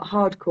 not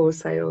hardcore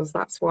sales.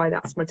 That's why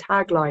that's my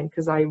tagline,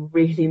 because I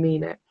really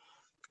mean it.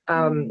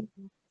 And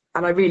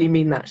I really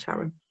mean that,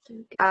 Sharon.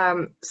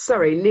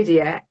 Sorry,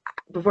 Lydia,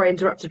 before I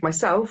interrupted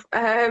myself,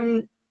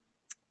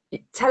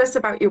 tell us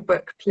about your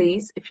book,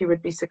 please, if you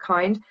would be so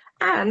kind,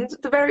 and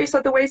the various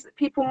other ways that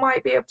people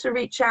might be able to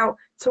reach out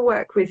to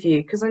work with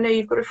you, because I know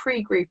you've got a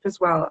free group as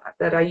well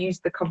that I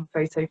used the cover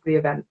photo for the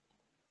event.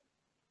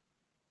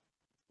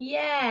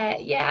 Yeah,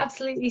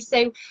 absolutely.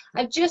 So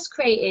I've just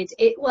created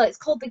it. Well, it's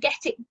called the Get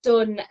It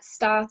Done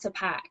Starter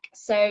Pack.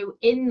 So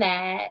in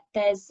there,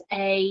 it's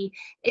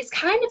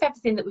kind of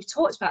everything that we've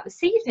talked about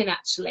this evening,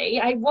 actually.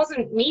 I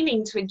wasn't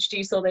meaning to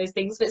introduce all those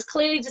things, but it's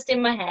clearly just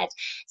in my head.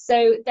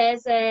 So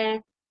there's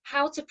a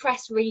How to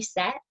Press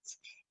Reset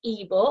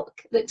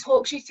ebook that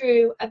talks you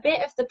through a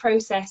bit of the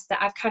process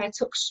that I've kind of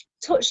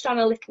touched on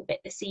a little bit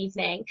this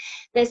evening.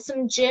 There's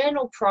some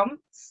journal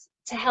prompts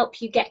to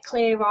help you get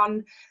clear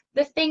on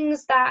the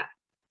things that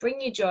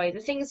bring you joy, the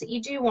things that you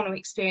do want to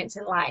experience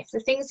in life, the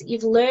things that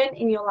you've learned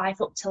in your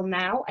life up till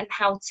now, and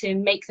how to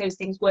make those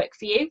things work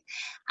for you.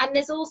 And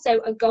there's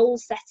also a goal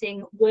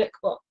setting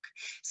workbook.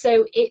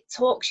 So it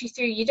talks you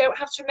through, you don't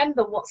have to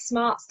remember what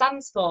SMART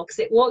stands for, because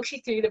it walks you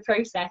through the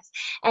process.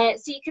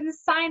 So you can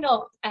sign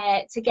up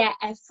to get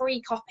a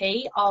free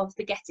copy of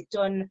the Get It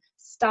Done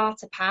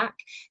Starter Pack.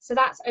 So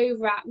that's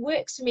over at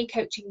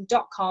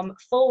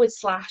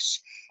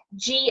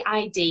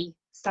worksformecoaching.com/GID.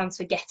 Stands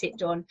for Get It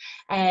Done.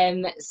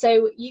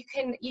 So you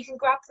can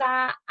grab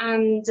that,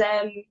 and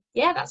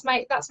yeah, that's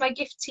my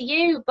gift to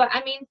you. But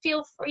I mean,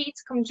 feel free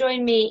to come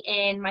join me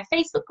in my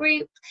Facebook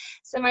group.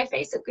 So my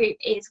Facebook group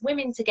is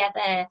Women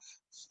Together,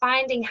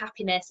 Finding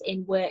Happiness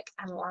in Work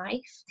and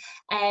Life.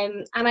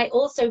 And I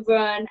also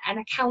run an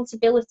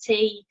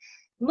accountability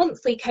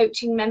monthly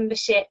coaching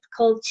membership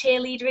called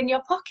Cheerleader in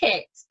Your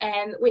Pocket,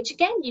 which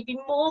again, you'd be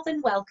more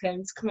than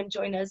welcome to come and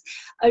join us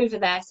over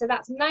there. So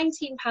that's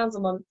 £19 a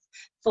month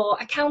for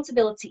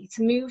accountability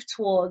to move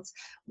towards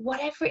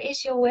whatever it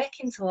is you're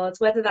working towards,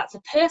 whether that's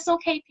a personal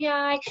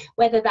KPI,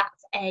 whether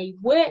that's a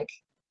work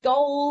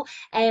goal,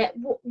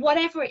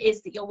 whatever it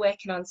is that you're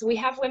working on. So we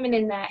have women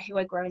in there who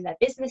are growing their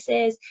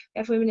businesses, we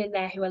have women in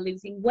there who are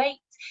losing weight,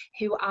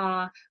 who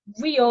are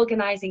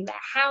reorganizing their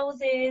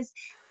houses.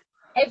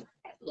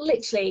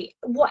 Literally,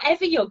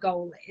 whatever your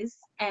goal is,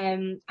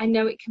 I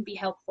know it can be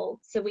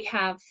helpful. So we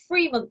have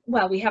we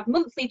have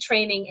monthly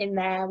training in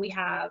there, we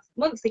have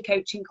monthly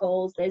coaching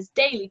calls, there's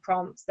daily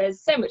prompts,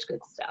 there's so much good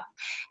stuff.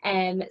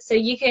 So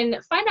you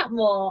can find out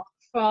more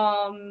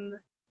from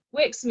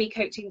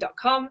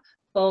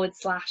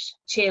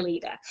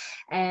worksformecoaching.com/cheerleader.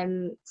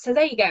 So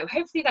there you go.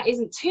 Hopefully that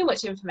isn't too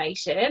much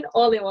information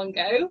all in one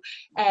go.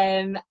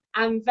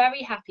 I'm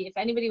very happy if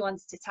anybody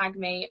wants to tag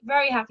me,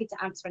 very happy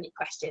to answer any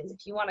questions.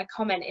 If you want to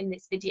comment in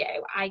this video,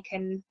 I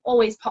can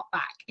always pop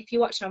back. If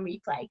you're watching on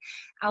replay,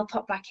 I'll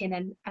pop back in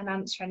and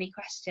answer any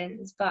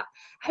questions. But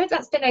I hope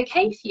that's been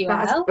okay for you,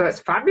 Elle. That's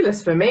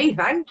fabulous for me,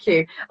 thank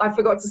you. I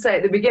forgot to say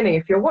at the beginning,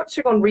 if you're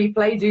watching on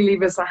replay, do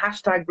leave us a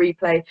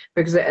 #replay,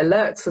 because it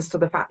alerts us to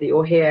the fact that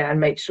you're here and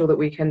make sure that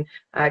we can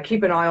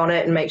keep an eye on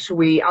it and make sure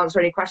we answer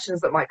any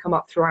questions that might come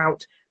up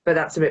throughout. But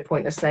that's a bit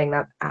pointless saying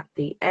that at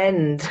the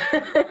end.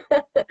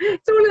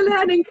 It's all a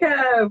learning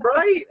curve,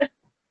 right?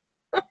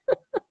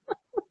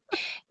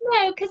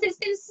 No, because it's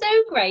been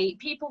so great.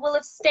 People will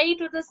have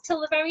stayed with us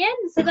till the very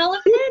end, so they'll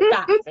have heard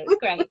that. So it's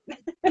great.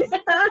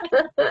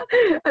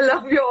 I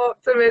love your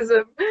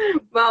optimism.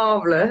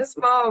 Marvellous,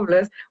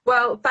 marvellous.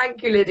 Well,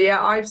 thank you, Lydia.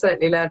 I've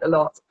certainly learned a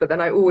lot, but then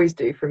I always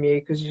do from you,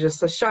 because you're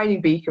just a shining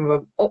beacon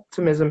of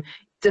optimism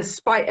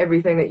despite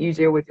everything that you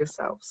deal with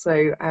yourself.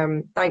 So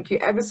thank you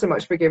ever so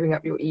much for giving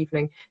up your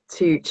evening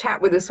to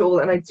chat with us all,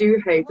 and I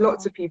do hope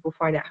lots of people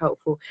find it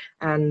helpful,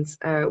 and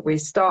we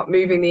start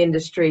moving the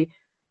industry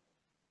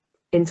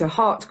into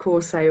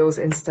heartcore sales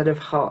instead of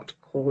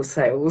hardcore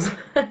sales.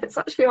 It's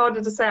actually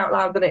harder to say out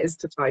loud than it is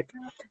to type.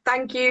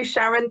 Thank you,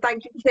 Sharon.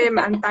 Thank you, Kim.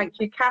 And thank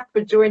you, Kath, for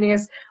joining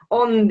us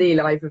on the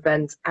live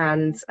event.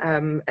 And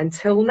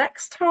until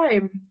next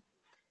time,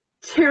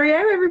 cheerio,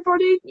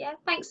 everybody. Yeah,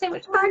 thanks so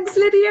much. Thanks,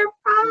 Lydia.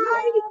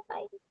 Bye.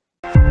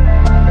 Yeah,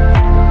 bye.